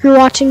you're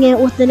watching it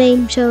with the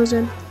name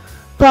chosen.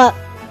 But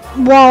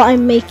while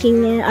I'm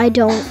making it, I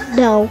don't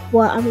know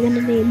what I'm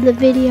gonna name the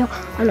video.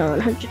 I'm not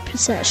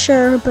 100%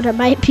 sure, but it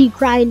might be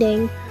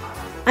grinding.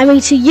 I mean,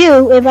 to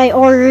you, it might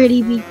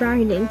already be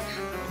grinding,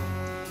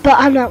 but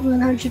I'm not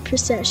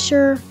 100%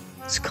 sure.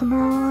 So come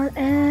on,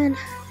 and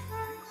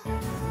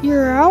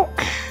you're out.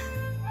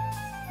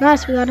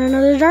 Nice, we got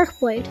another Dark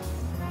Blade.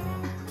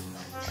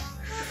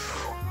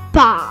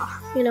 Bah!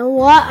 You know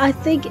what? I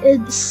think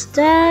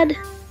instead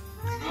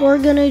we're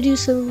gonna do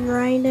some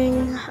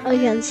grinding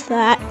against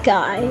that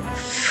guy.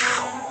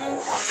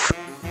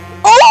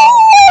 Oh!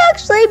 I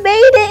actually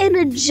made it in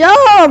a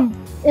jump!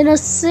 In a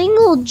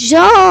single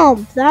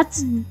jump!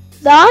 That's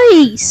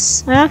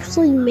nice! I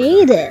actually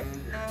made it.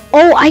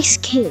 Oh, Ice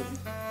King.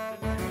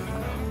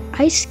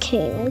 Ice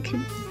King. I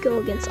could go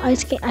against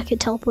Ice King. I could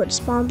teleport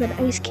spawn the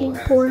Ice King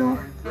portal.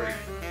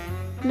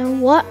 You know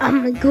what? I'm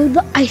gonna go to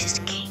the Ice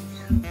King.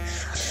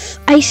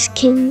 Ice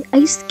King,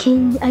 Ice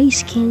King,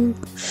 Ice King.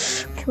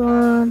 Come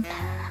on.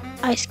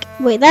 Ice King.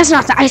 Wait, that's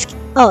not the Ice King.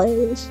 Oh, it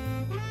is.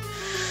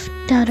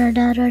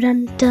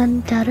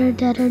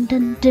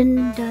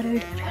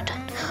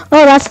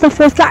 Oh, that's the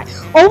 4th guy.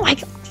 Oh my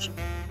gosh.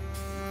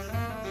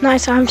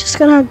 Nice. I'm just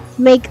gonna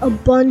make a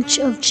bunch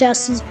of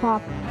chests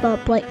pop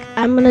up. Like,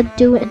 I'm gonna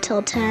do it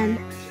until 10.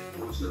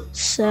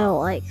 So,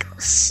 like,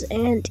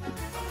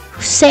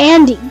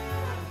 Sandy.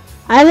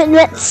 I haven't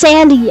met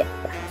Sandy yet.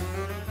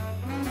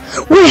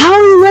 Wait, how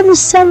are you level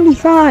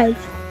 75?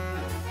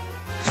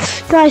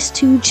 Guys,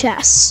 2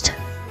 chests.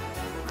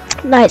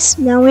 Nice,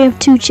 now we have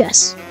 2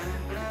 chests.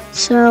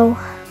 So,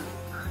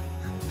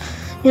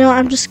 you know,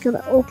 I'm just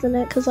gonna open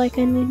it because, like,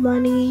 I need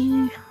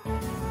money.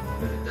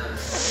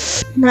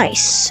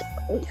 Nice.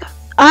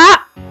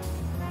 Ah!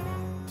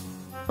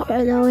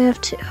 Okay, now we have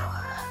 2.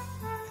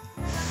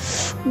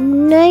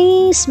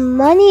 Nice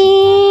money!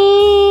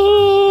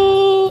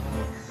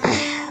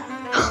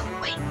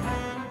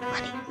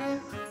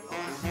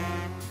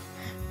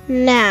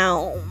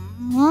 Now,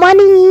 money!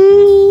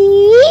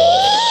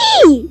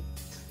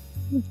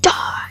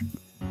 God!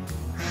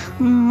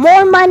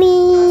 More money!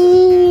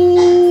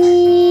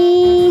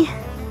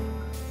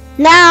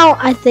 Now,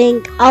 I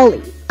think I'll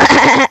leave.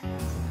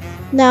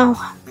 Now,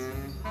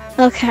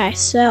 okay,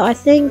 so I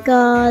think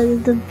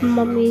the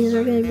mummies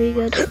are gonna be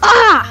good.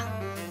 Ah!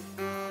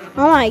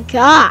 Oh my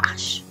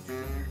gosh!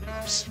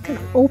 I'm just gonna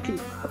open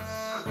it.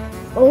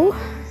 Oh.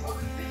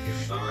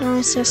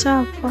 Nice, I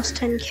saw plus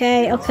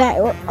 10k.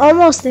 Okay, we're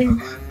almost there.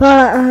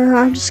 But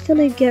I'm just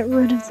gonna get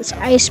rid of this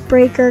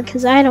icebreaker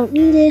because I don't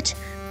need it.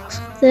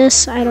 Also,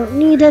 this, I don't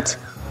need it.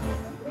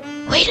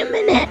 Wait a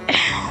minute.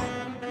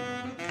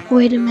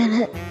 Wait a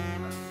minute.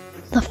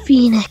 The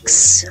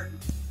Phoenix.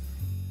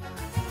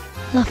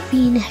 The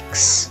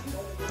Phoenix.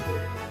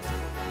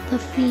 The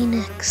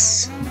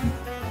Phoenix.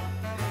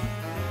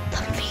 The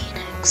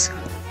Phoenix.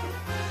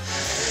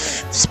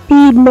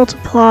 Speed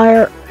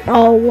multiplier.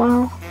 Oh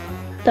wow.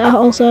 That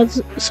also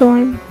has, so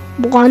I'm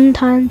 1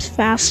 times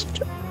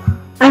faster.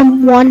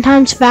 I'm 1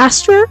 times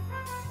faster?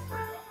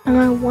 Am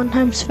I 1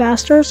 times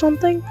faster or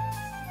something?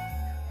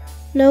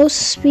 No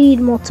speed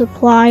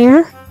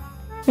multiplier.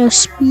 No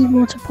speed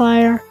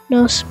multiplier.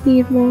 No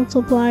speed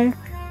multiplier.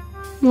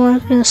 No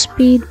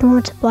speed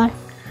multiplier.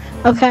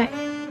 Okay.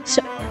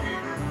 So,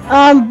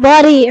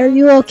 buddy, are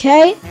you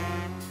okay?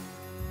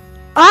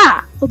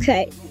 Ah,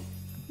 okay.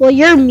 Well,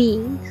 you're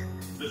mean.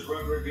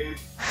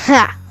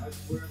 Ha.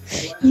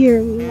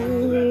 You're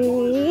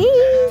mean.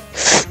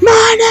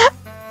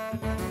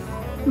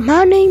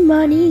 Money,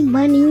 money,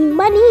 money,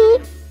 money.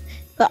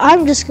 But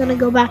I'm just gonna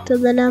go back to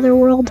the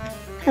netherworld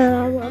and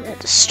I'm gonna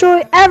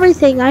destroy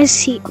everything I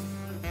see.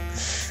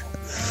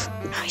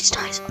 Nice,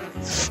 nice,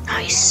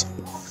 nice.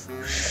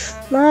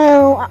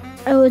 Now,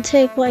 it would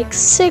take like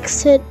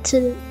 6 hits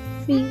to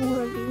defeat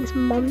one of these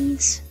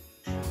mummies.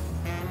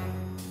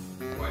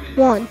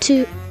 1,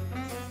 2.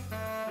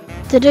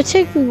 Did it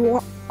take me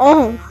 1?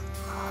 Oh.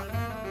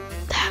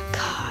 That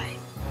guy.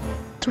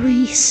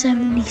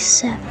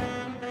 377.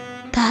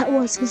 That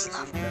was his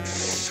level.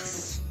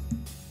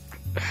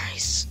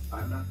 Nice.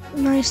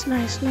 Nice,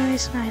 nice,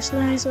 nice, nice,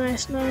 nice,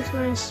 nice, nice,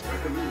 nice.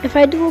 If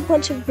I do a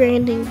bunch of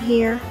branding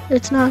here,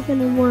 it's not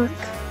gonna work.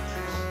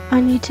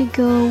 I need to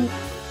go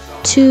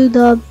to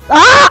the...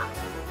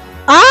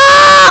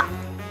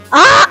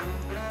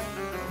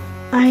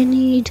 I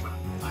need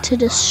to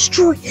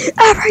destroy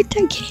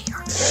everything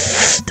here.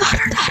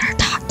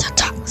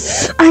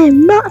 I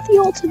am not the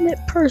ultimate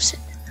person,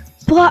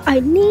 but I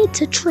need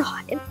to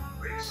try.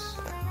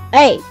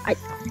 Hey,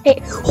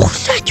 who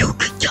said you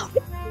could kill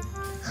me?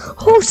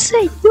 Who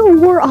said you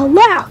were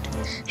allowed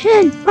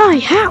in my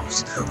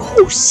house?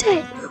 Who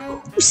said?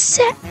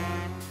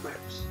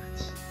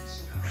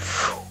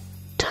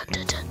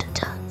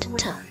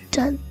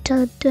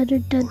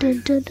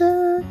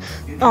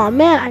 Oh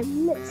man, I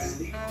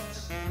missed.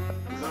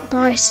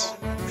 Nice.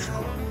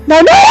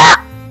 No!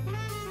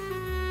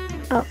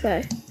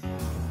 Okay.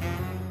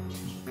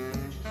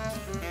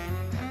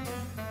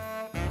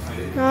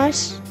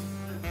 Nice.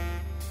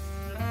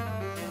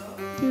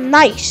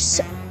 Nice.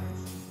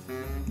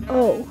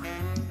 Oh.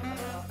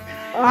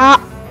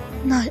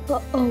 Nice.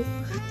 Oh.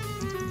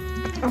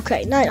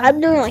 Okay, nice.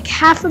 I'm doing like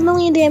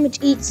 500,000 damage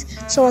each,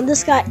 so on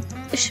this guy,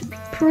 it should be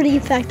pretty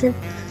effective.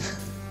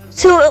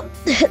 So,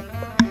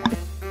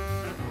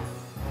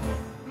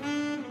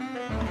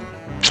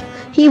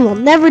 he will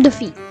never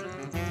defeat,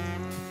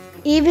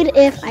 even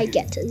if I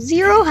get to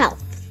 0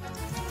 health,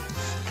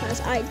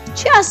 because I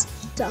just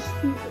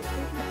defeated him.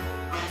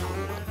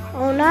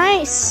 Oh,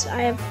 nice.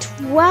 I have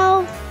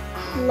 12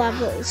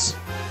 levels.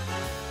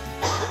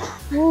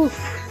 Oof.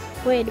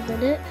 Wait a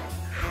minute.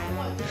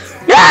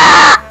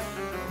 Ah!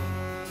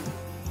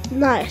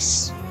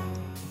 Nice.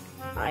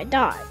 I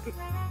died.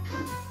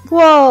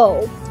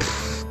 Whoa.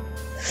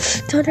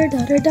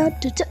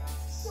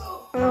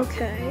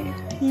 Okay.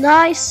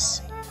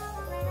 Nice.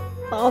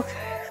 Okay.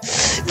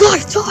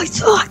 Die.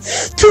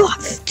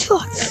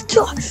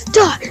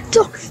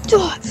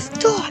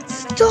 I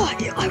want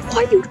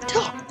you to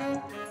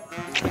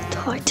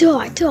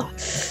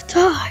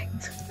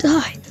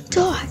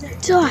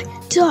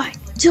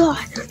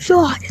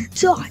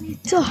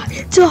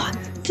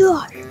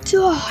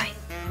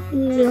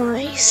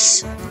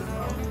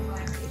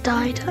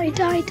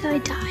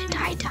die.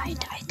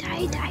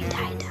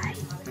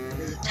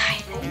 Die.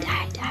 Nice.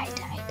 Die.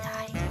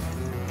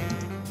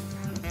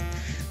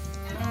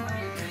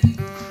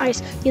 Nice.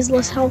 He has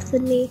less health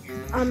than me.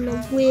 I'm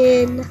gonna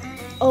win.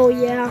 Oh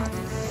yeah.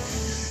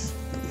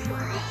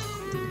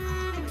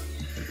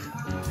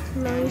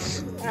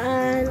 Nice.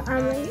 And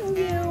I'm gonna heal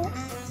you.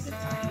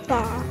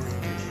 Bah.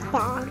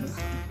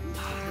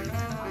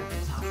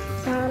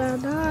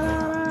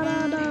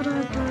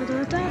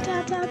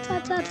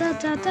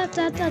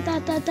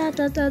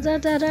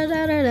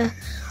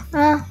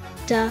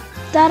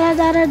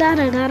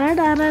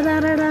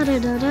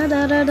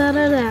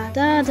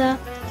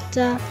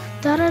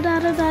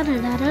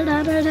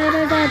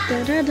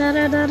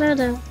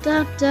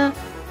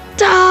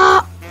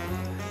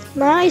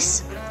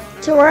 Nice.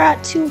 So we're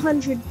at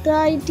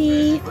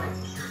 290.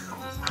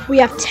 We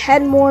have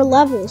 10 more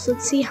levels.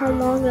 Let's see how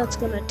long that's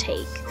gonna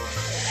take.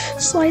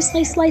 Slice.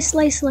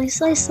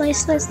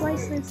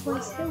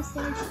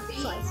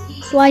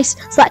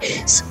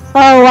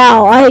 Oh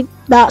wow, I'm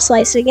not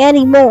slicing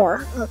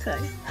anymore. Okay.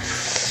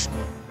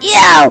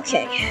 Yeah,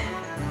 okay.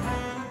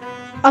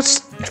 I'll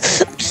just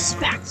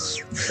smack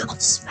you.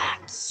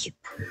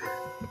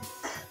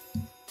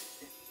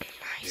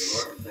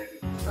 Nice.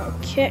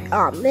 Okay,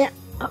 oh man.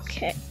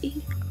 Okay.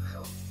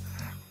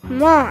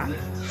 Come on.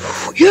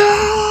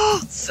 Yeah!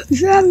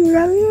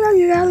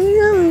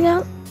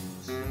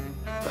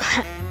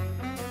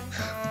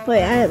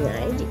 Wait, I have an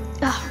idea.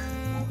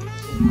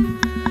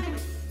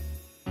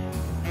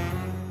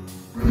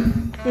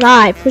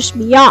 Ah, it pushed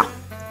me off.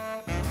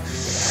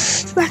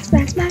 Smack,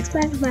 smack, smack,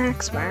 smack,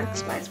 smack, smack,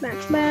 smack,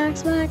 smack, smack,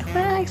 smack,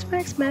 smack,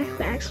 smack,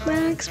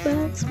 smack, smack, smack,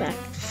 smack,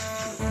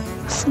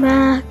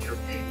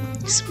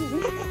 smack,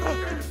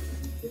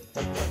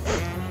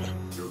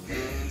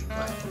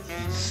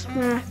 smack,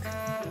 smack,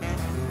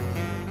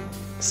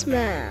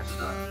 smack.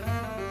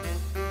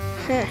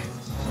 Heh.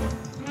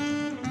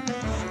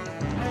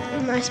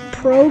 Nice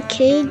pro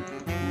king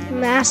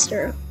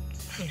master.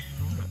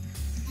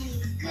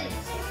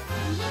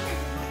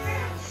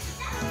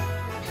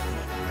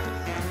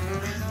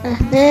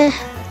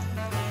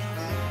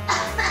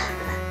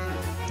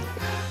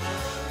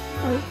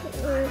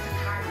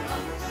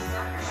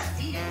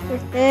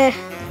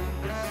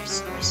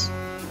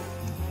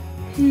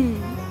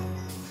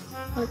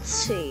 Let's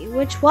see.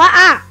 Which one?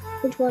 Ah!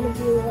 Which one of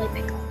you will I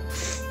pick up?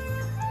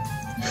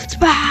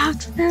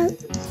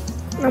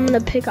 I'm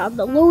gonna pick up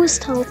the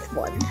lowest health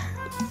one.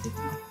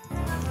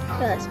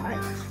 That's fine.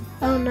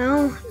 Oh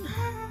no.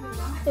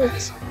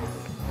 It's.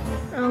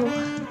 Oh.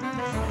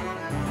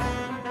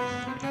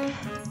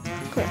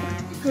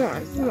 Come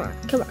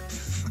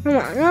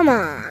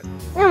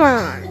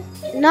on.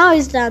 Now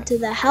he's down to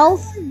the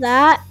health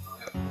that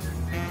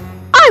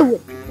I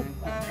would.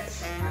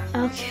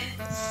 Okay.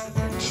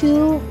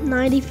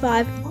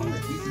 295.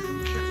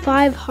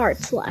 5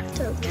 hearts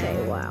left.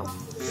 Okay, wow.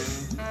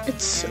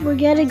 We're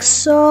getting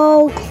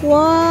so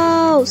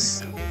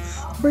close.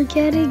 We're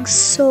getting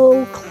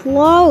so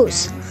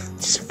close.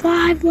 Just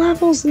 5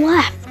 levels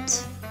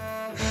left.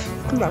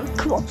 Come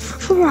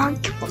on.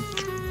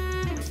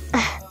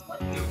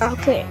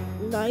 Okay,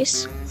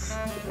 nice.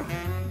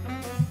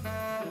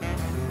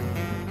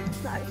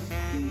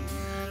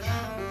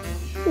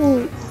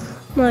 Ooh,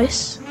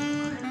 nice.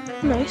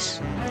 Nice.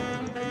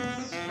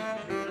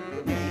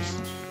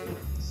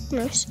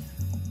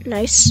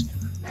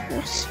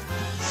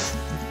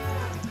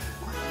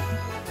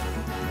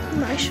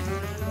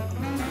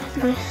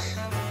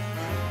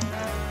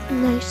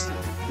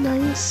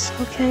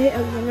 Okay,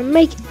 I'm gonna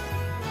make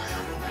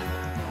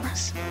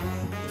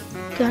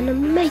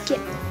it.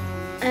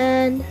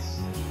 And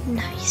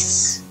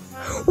nice.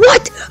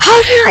 What?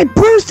 How did I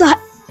burst that?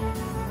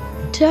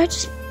 Did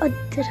a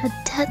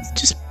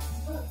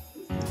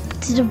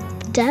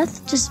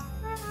death just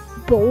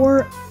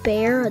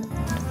bear?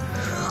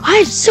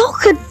 I'm so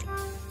confused.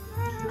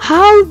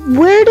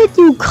 Where did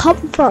you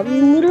come from?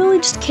 You literally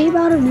just came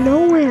out of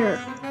nowhere.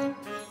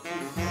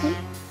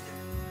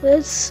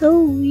 That's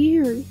so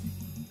weird.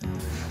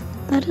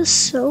 That is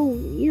so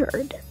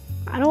weird.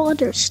 I don't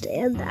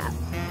understand that.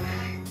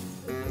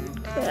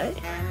 Okay,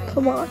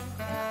 come on.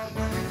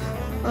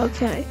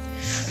 Okay.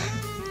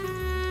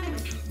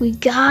 We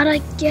gotta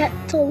get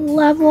to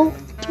level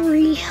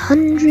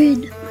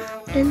 300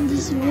 in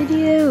this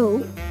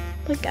video.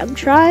 Like, I'm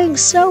trying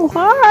so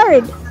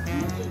hard.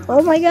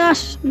 Oh my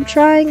gosh, I'm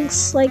trying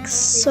like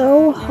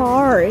so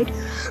hard.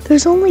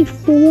 There's only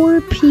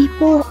 4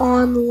 people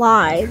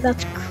online.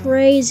 That's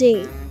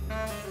crazy.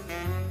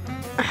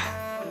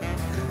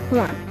 Come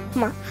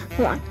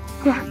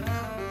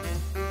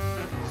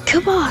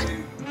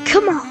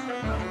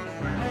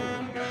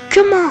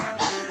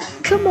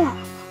on.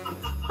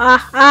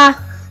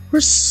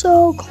 We're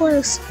so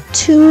close.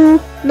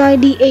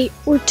 298.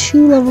 We're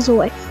 2 levels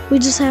away. We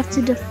just have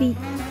to defeat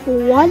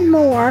 1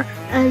 more,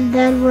 and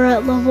then we're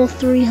at level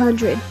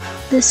 300.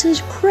 This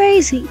is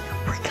crazy.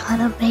 We're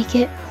gonna make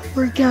it.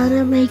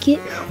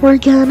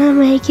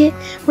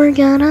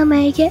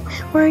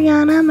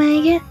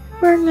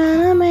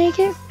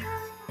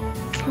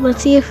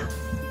 Let's see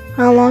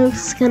how long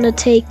it's gonna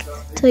take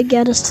to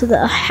get us to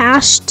the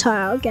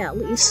hashtag, at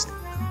least.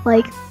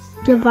 Like,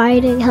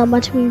 dividing how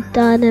much we've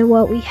done and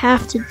what we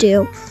have to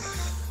do.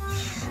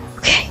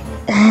 Okay,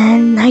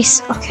 and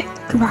nice. Okay,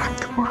 come on.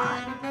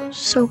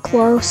 So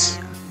close.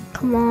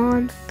 Come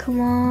on,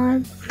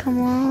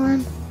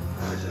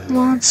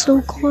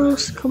 so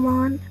close. Come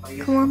on,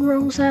 we're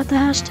almost at the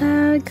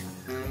hashtag.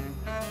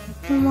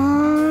 Come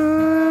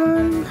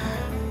on.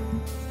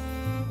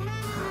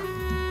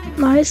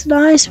 Nice,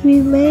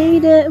 we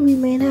made it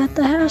at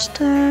the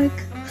hashtag.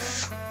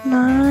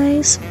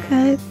 Nice,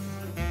 okay.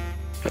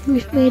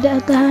 We've made it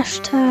at the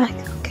hashtag.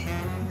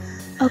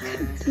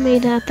 Okay, we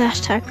made it at the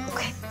hashtag.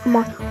 Okay, come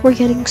on, we're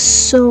getting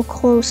so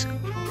close.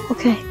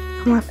 Okay,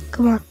 come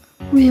on.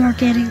 We are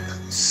getting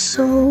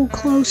so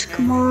close.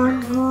 Come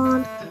on.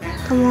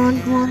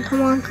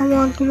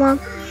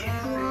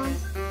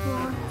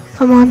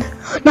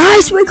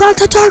 Nice, we got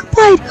the Dark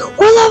Blade.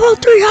 We're level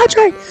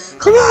 300.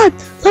 Come on,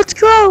 let's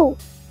go.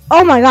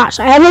 Oh my gosh,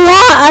 I have a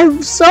lot. I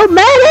have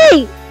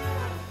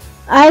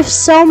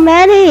so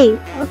many.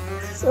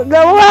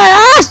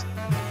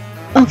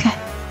 Okay.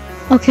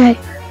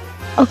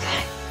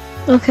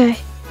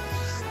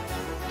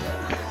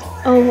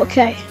 Oh,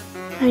 okay.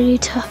 I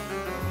need to.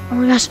 Oh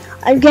my gosh,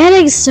 I'm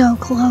getting so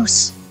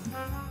close.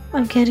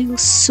 Okay.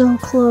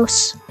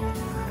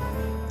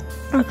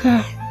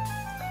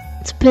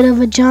 It's a bit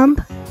of a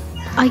jump.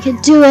 I can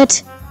do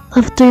it.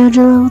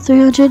 Level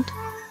 300.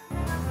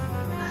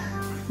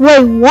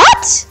 Wait,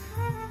 what?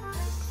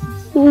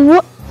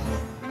 What?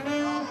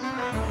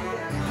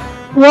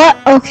 What?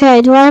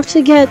 Okay, do I have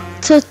to get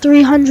to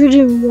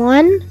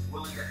 301?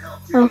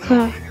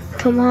 Okay,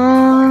 come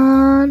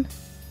on.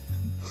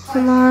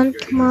 Come on,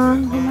 come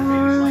on, come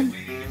on.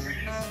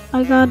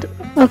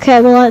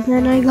 Okay, well,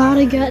 then I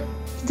gotta get,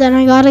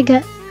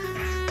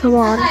 come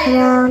on, come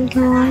on,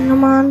 come on,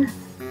 come on.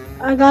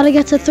 I gotta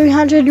get to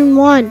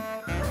 301.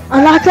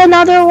 Unlock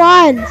another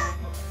one.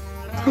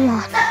 Come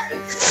on.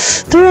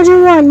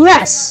 301,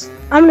 yes.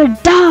 I'm gonna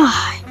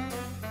die.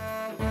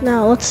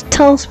 Now let's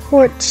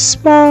teleport to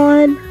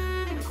spawn.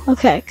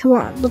 Okay, come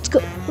on. Let's go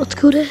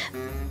to...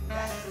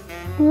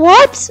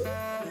 What?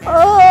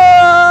 Oh,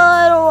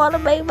 I don't want to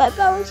make my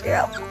power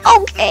 0.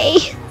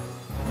 Okay.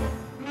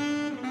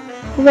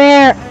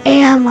 Where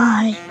am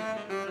I?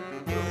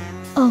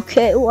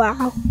 Okay,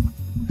 wow.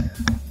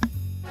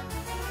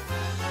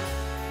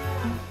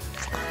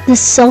 This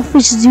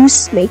selfish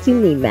Zeus is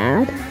making me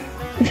mad.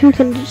 If you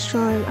can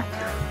destroy my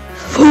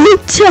for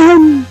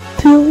 10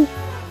 billion.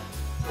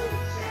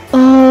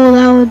 Oh,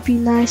 that would be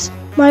nice.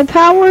 My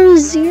power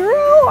is 0?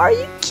 Are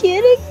you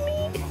kidding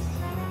me?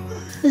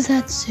 Is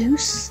that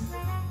Zeus?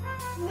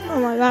 Oh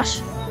my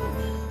gosh.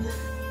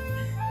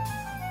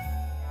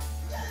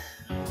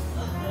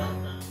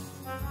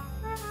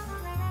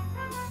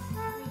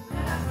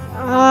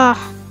 Ah.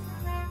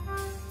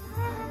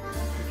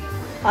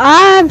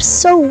 I'm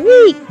so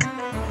weak.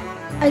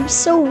 I'm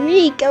so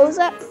weak. I was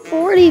at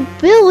 40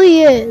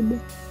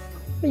 billion.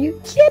 Are you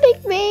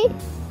kidding me?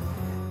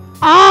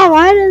 Oh,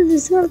 why did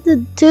this have to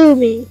do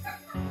me?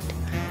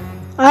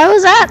 I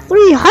was at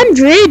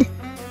 300.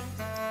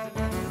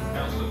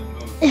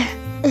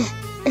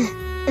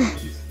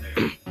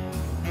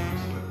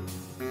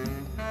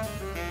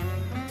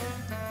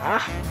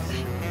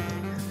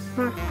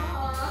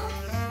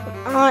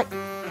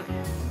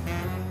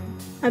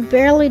 I'm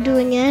barely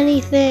doing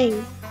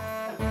anything.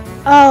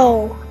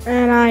 Oh,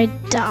 and I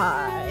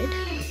died.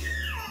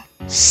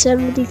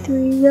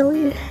 73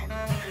 million.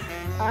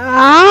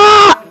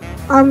 Ah!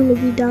 I'm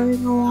gonna be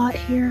dying a lot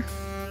here.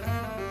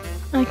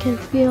 I can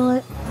feel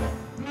it.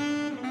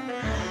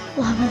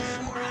 Level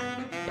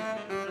 400.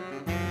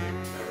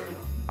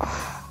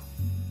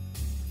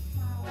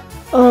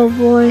 Oh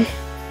boy.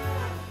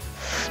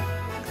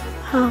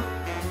 How?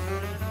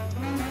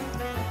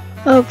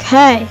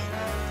 Okay.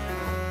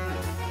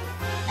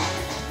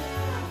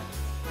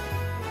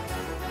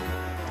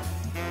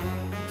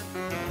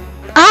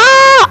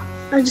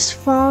 I just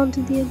fell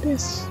into the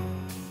abyss.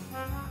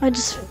 I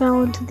just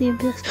fell into the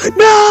abyss.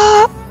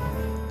 No!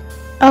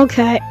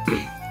 Okay.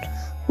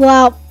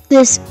 Wow,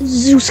 this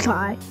Zeus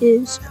guy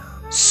is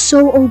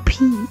so OP.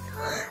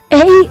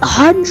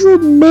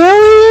 800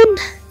 million?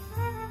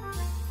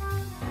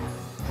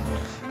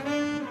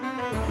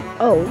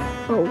 Oh,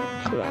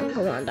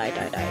 come on, die.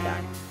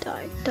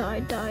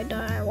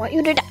 I want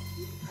you to die.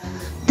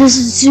 This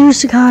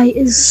Zeus guy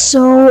is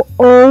so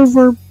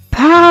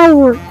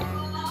overpowered.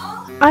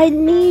 I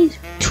need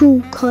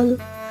to cut.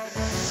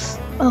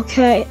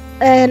 Okay,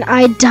 and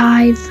I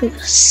died for the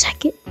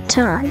second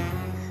time.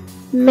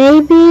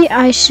 Maybe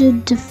I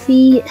should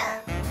defeat.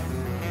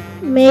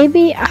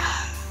 Maybe.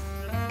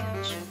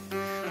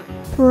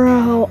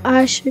 Bro,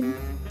 I should.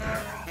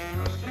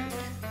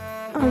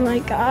 Oh my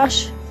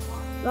gosh.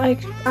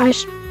 Like, I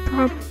should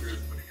probably.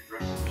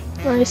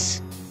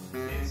 Nice.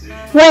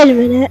 Wait a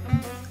minute.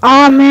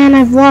 Oh man,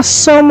 I've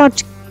lost so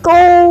much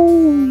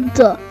gold.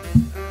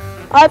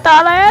 I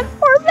thought I had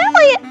 4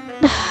 million.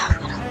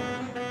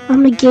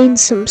 I'm gonna gain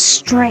some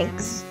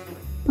strength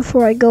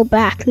before I go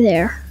back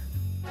there.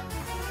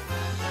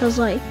 I was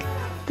like,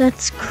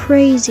 that's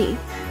crazy.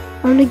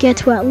 I'm gonna get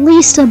to at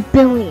least 1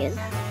 billion.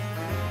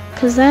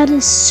 Cause that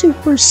is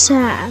super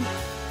sad.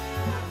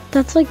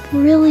 That's like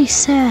really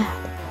sad.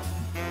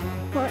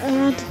 I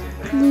had to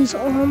lose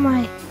all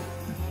my...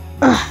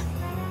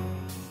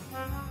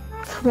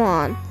 Come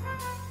on.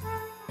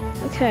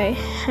 Okay,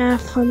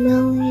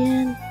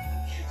 500,000.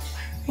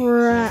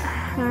 We're at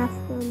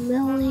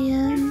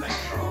 500,000.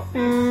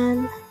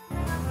 And...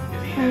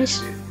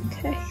 Nice.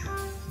 Okay.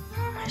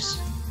 Nice.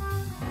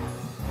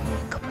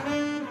 Come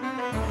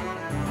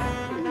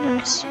on.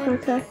 Nice.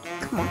 Okay.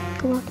 Come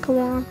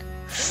on.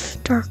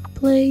 Dark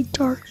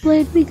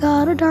blade, we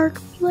got a dark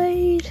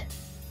blade.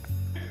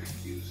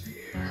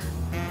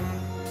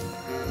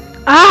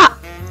 Ah!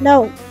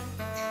 No.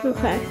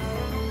 Okay.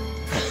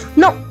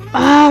 No!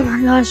 Oh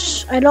my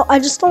gosh. I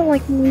just don't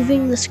like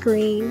moving the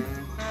screen.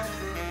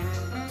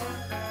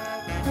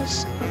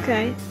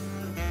 Okay.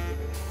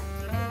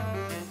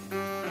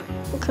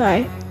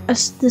 Okay.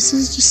 This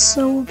is just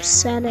so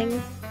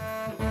upsetting.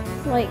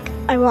 Like,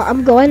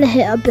 I'm going to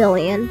hit 1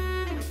 billion.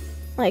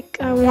 Like,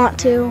 I want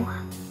to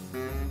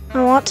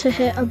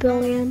hit 1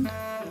 billion.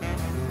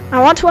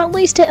 I want to at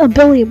least hit 1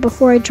 billion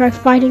before I try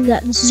fighting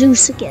that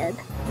Zeus again.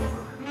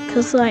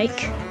 Cause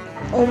like,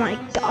 oh my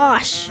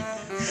gosh,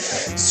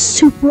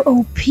 super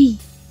OP.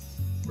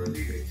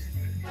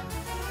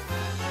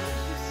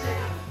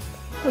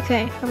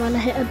 Okay, I'm gonna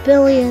hit 1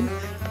 billion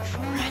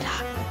before I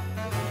die.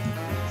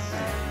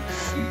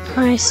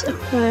 Nice,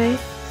 okay.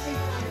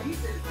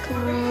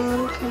 Come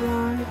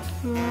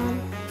on.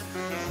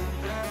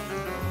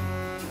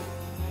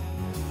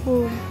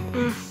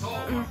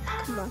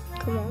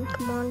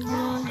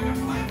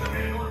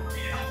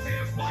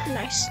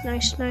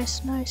 nice,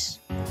 nice, nice.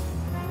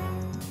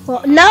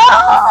 Well, no!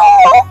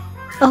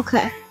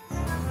 Okay.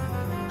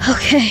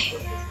 Okay.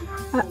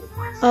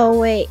 Oh,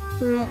 wait.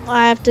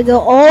 I have to go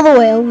all the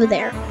way over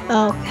there.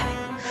 Okay.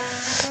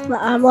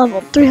 I'm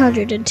level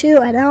 302,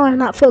 and now I'm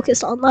not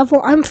focused on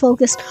level. I'm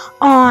focused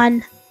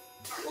on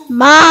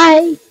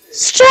my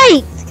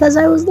strength, because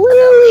I was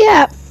literally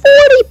at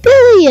 40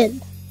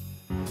 billion.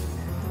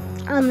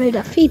 I'm going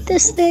to defeat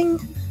this thing,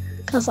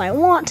 because I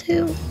want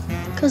to.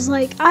 Because,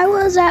 like, I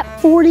was at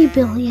 40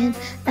 billion,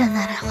 and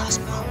then I lost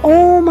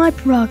all my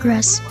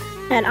progress.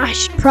 And I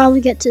should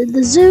probably get to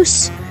the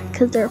Zeus,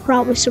 because there are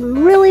probably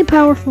some really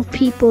powerful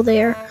people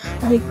there.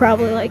 And he'd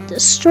probably like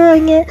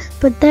destroying it.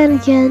 But then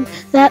again,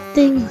 that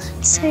thing is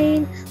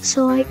insane.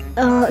 So, like,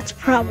 it's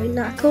probably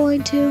not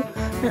going to.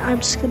 And I'm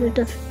just gonna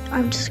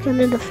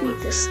defeat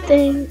this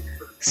thing.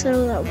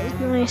 So that was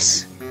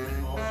nice.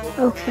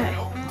 Okay.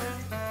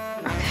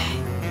 Okay.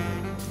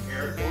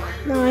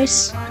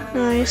 Nice.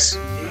 Nice.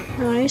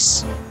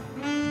 Nice.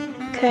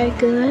 Okay,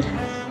 good.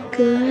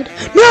 Good.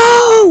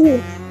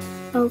 No!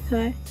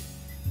 Okay.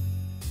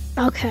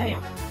 Okay.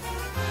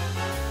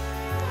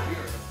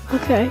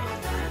 Okay.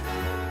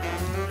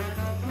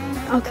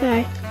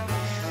 Okay.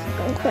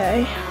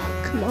 Okay.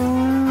 Come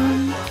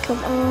on.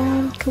 Come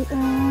on. Come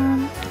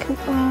on. Come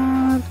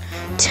on.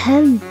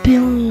 10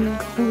 billion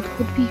gold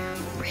would be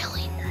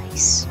really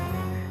nice.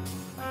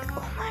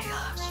 Oh my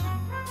gosh.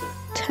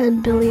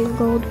 10 billion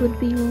gold would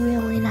be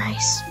really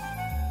nice.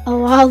 Oh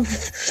wow,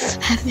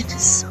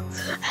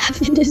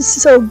 heaven is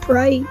so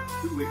bright.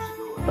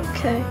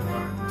 Okay.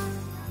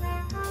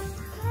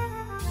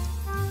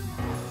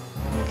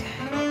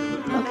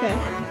 Okay.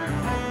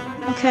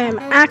 Okay, I'm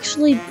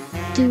actually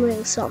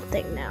doing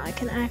something now. I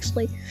can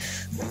actually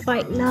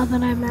fight now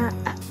that I'm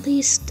at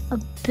least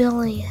 1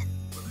 billion.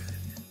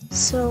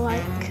 So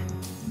like,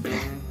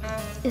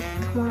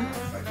 come on,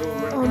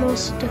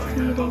 almost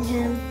defeating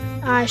him.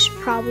 I should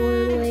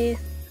probably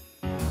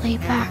lay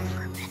back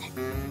for a minute.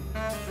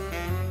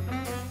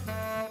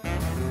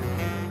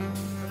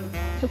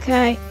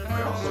 Okay,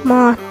 come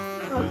on.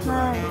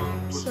 Okay,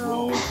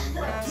 so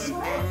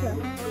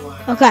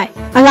okay,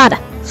 I got it.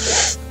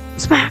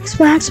 Smack,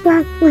 smack,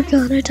 smack. We're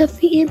gonna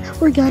defeat him.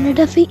 We're gonna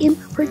defeat him.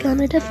 We're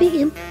gonna defeat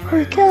him.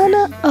 We're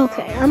gonna.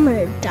 Okay, I'm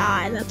gonna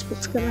die. That's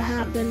what's gonna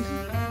happen.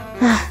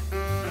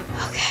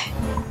 Okay.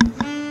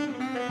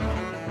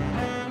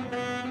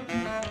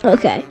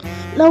 Okay.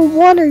 No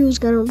wonder he was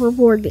gonna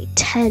reward me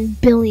 10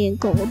 billion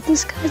gold.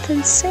 This guy's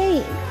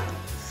insane.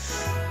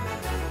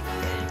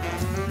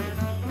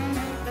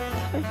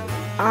 Okay.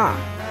 Ah.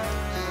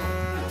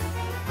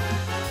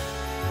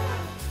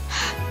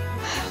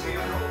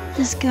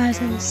 This guy's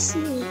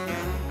insane.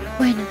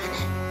 Wait a minute.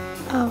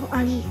 Oh,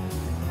 I'm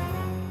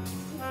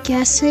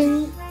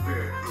guessing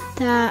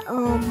that,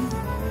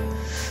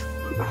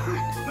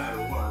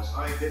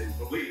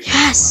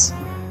 yes!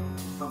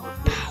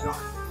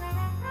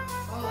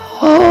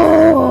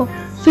 Oh,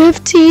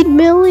 15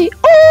 million.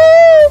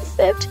 Oh,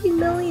 15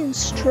 million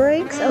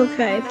strength.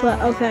 Okay,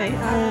 but okay.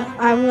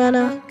 I'm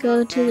gonna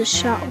go to the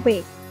shop.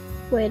 Wait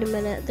a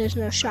minute. There's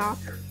no shop.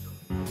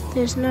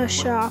 There's no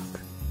shop.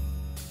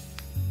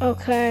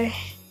 Okay.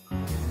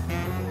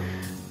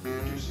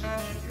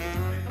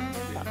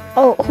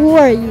 Oh, who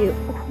are you?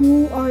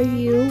 Who are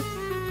you?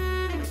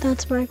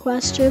 That's my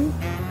question.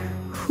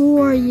 Who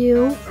are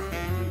you?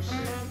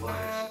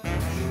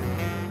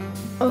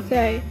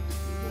 Okay.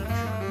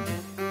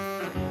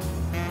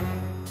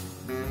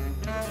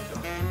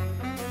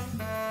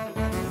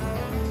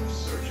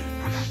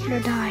 I'm not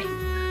gonna die.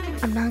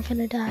 I'm not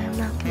gonna die. I'm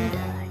not gonna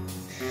die.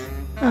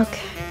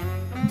 Okay.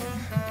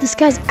 This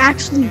guy's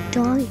actually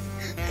dying.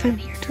 If I'm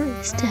here during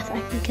his death,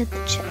 I can get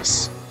the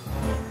chest.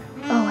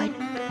 Oh, I'm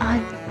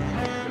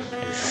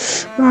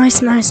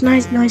nice, nice,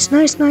 nice, nice,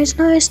 nice, nice,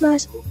 nice,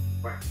 nice.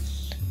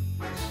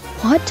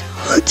 What?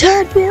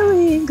 10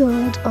 billion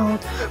gold. Oh,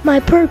 my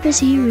purpose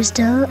here is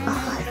done.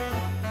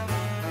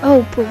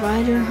 Oh,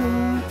 provider,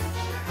 hello.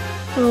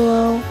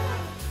 Hello.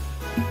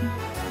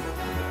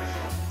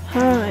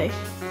 Hi.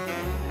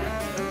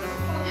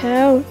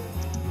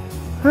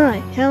 Hi,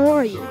 how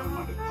are you?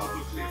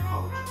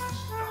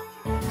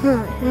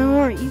 Hi, how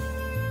are you?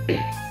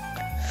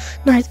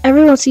 Nice,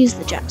 everyone sees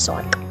the gem, so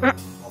like,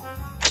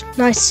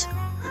 nice.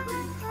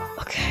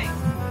 Okay,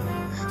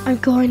 I'm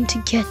going to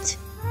get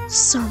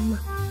some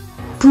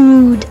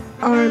good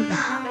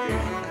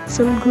armor.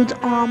 Some good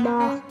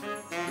armor.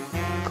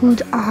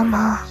 Good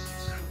armor.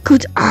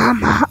 Good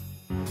armor.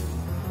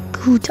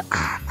 Good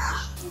armor.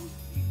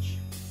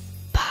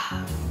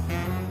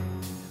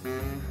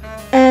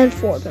 And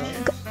 4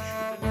 billion gold.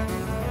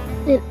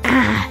 An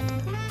ad.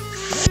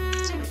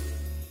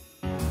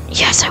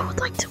 Yes, I would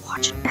like to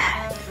watch an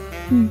ad.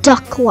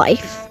 Duck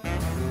Life.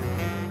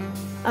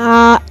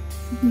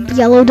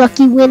 Yellow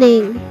Ducky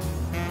winning.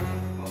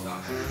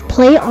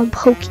 Play on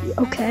Pokey.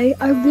 Okay,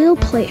 I will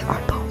play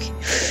on Pokey.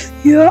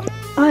 Yeah,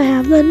 I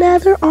have the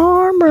nether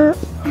armor.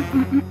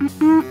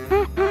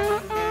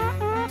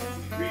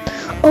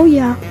 Oh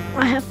yeah,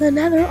 I have the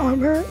nether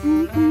armor.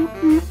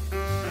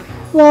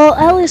 Well,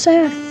 at least I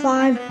have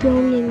 5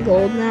 billion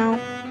gold now.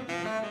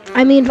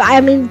 I mean,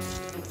 I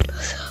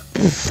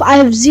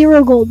have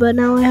 0 gold, but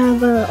now I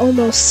have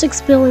almost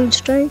 6 billion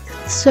strength,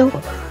 so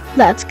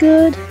that's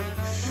good.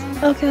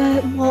 Okay,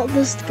 well,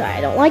 this guy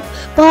I don't like,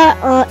 but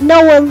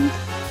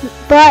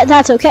but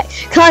that's okay,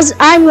 cause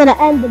I'm gonna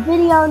end the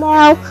video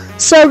now.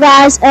 So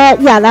guys,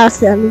 yeah, that's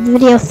the end of the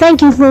video.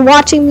 Thank you for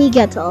watching me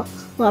get to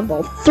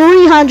level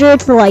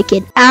 300 for like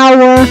an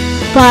hour,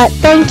 but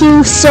thank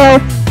you, so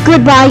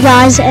goodbye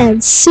guys,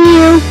 and see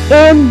you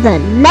in the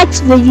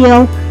next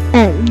video,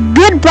 and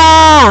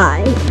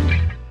goodbye.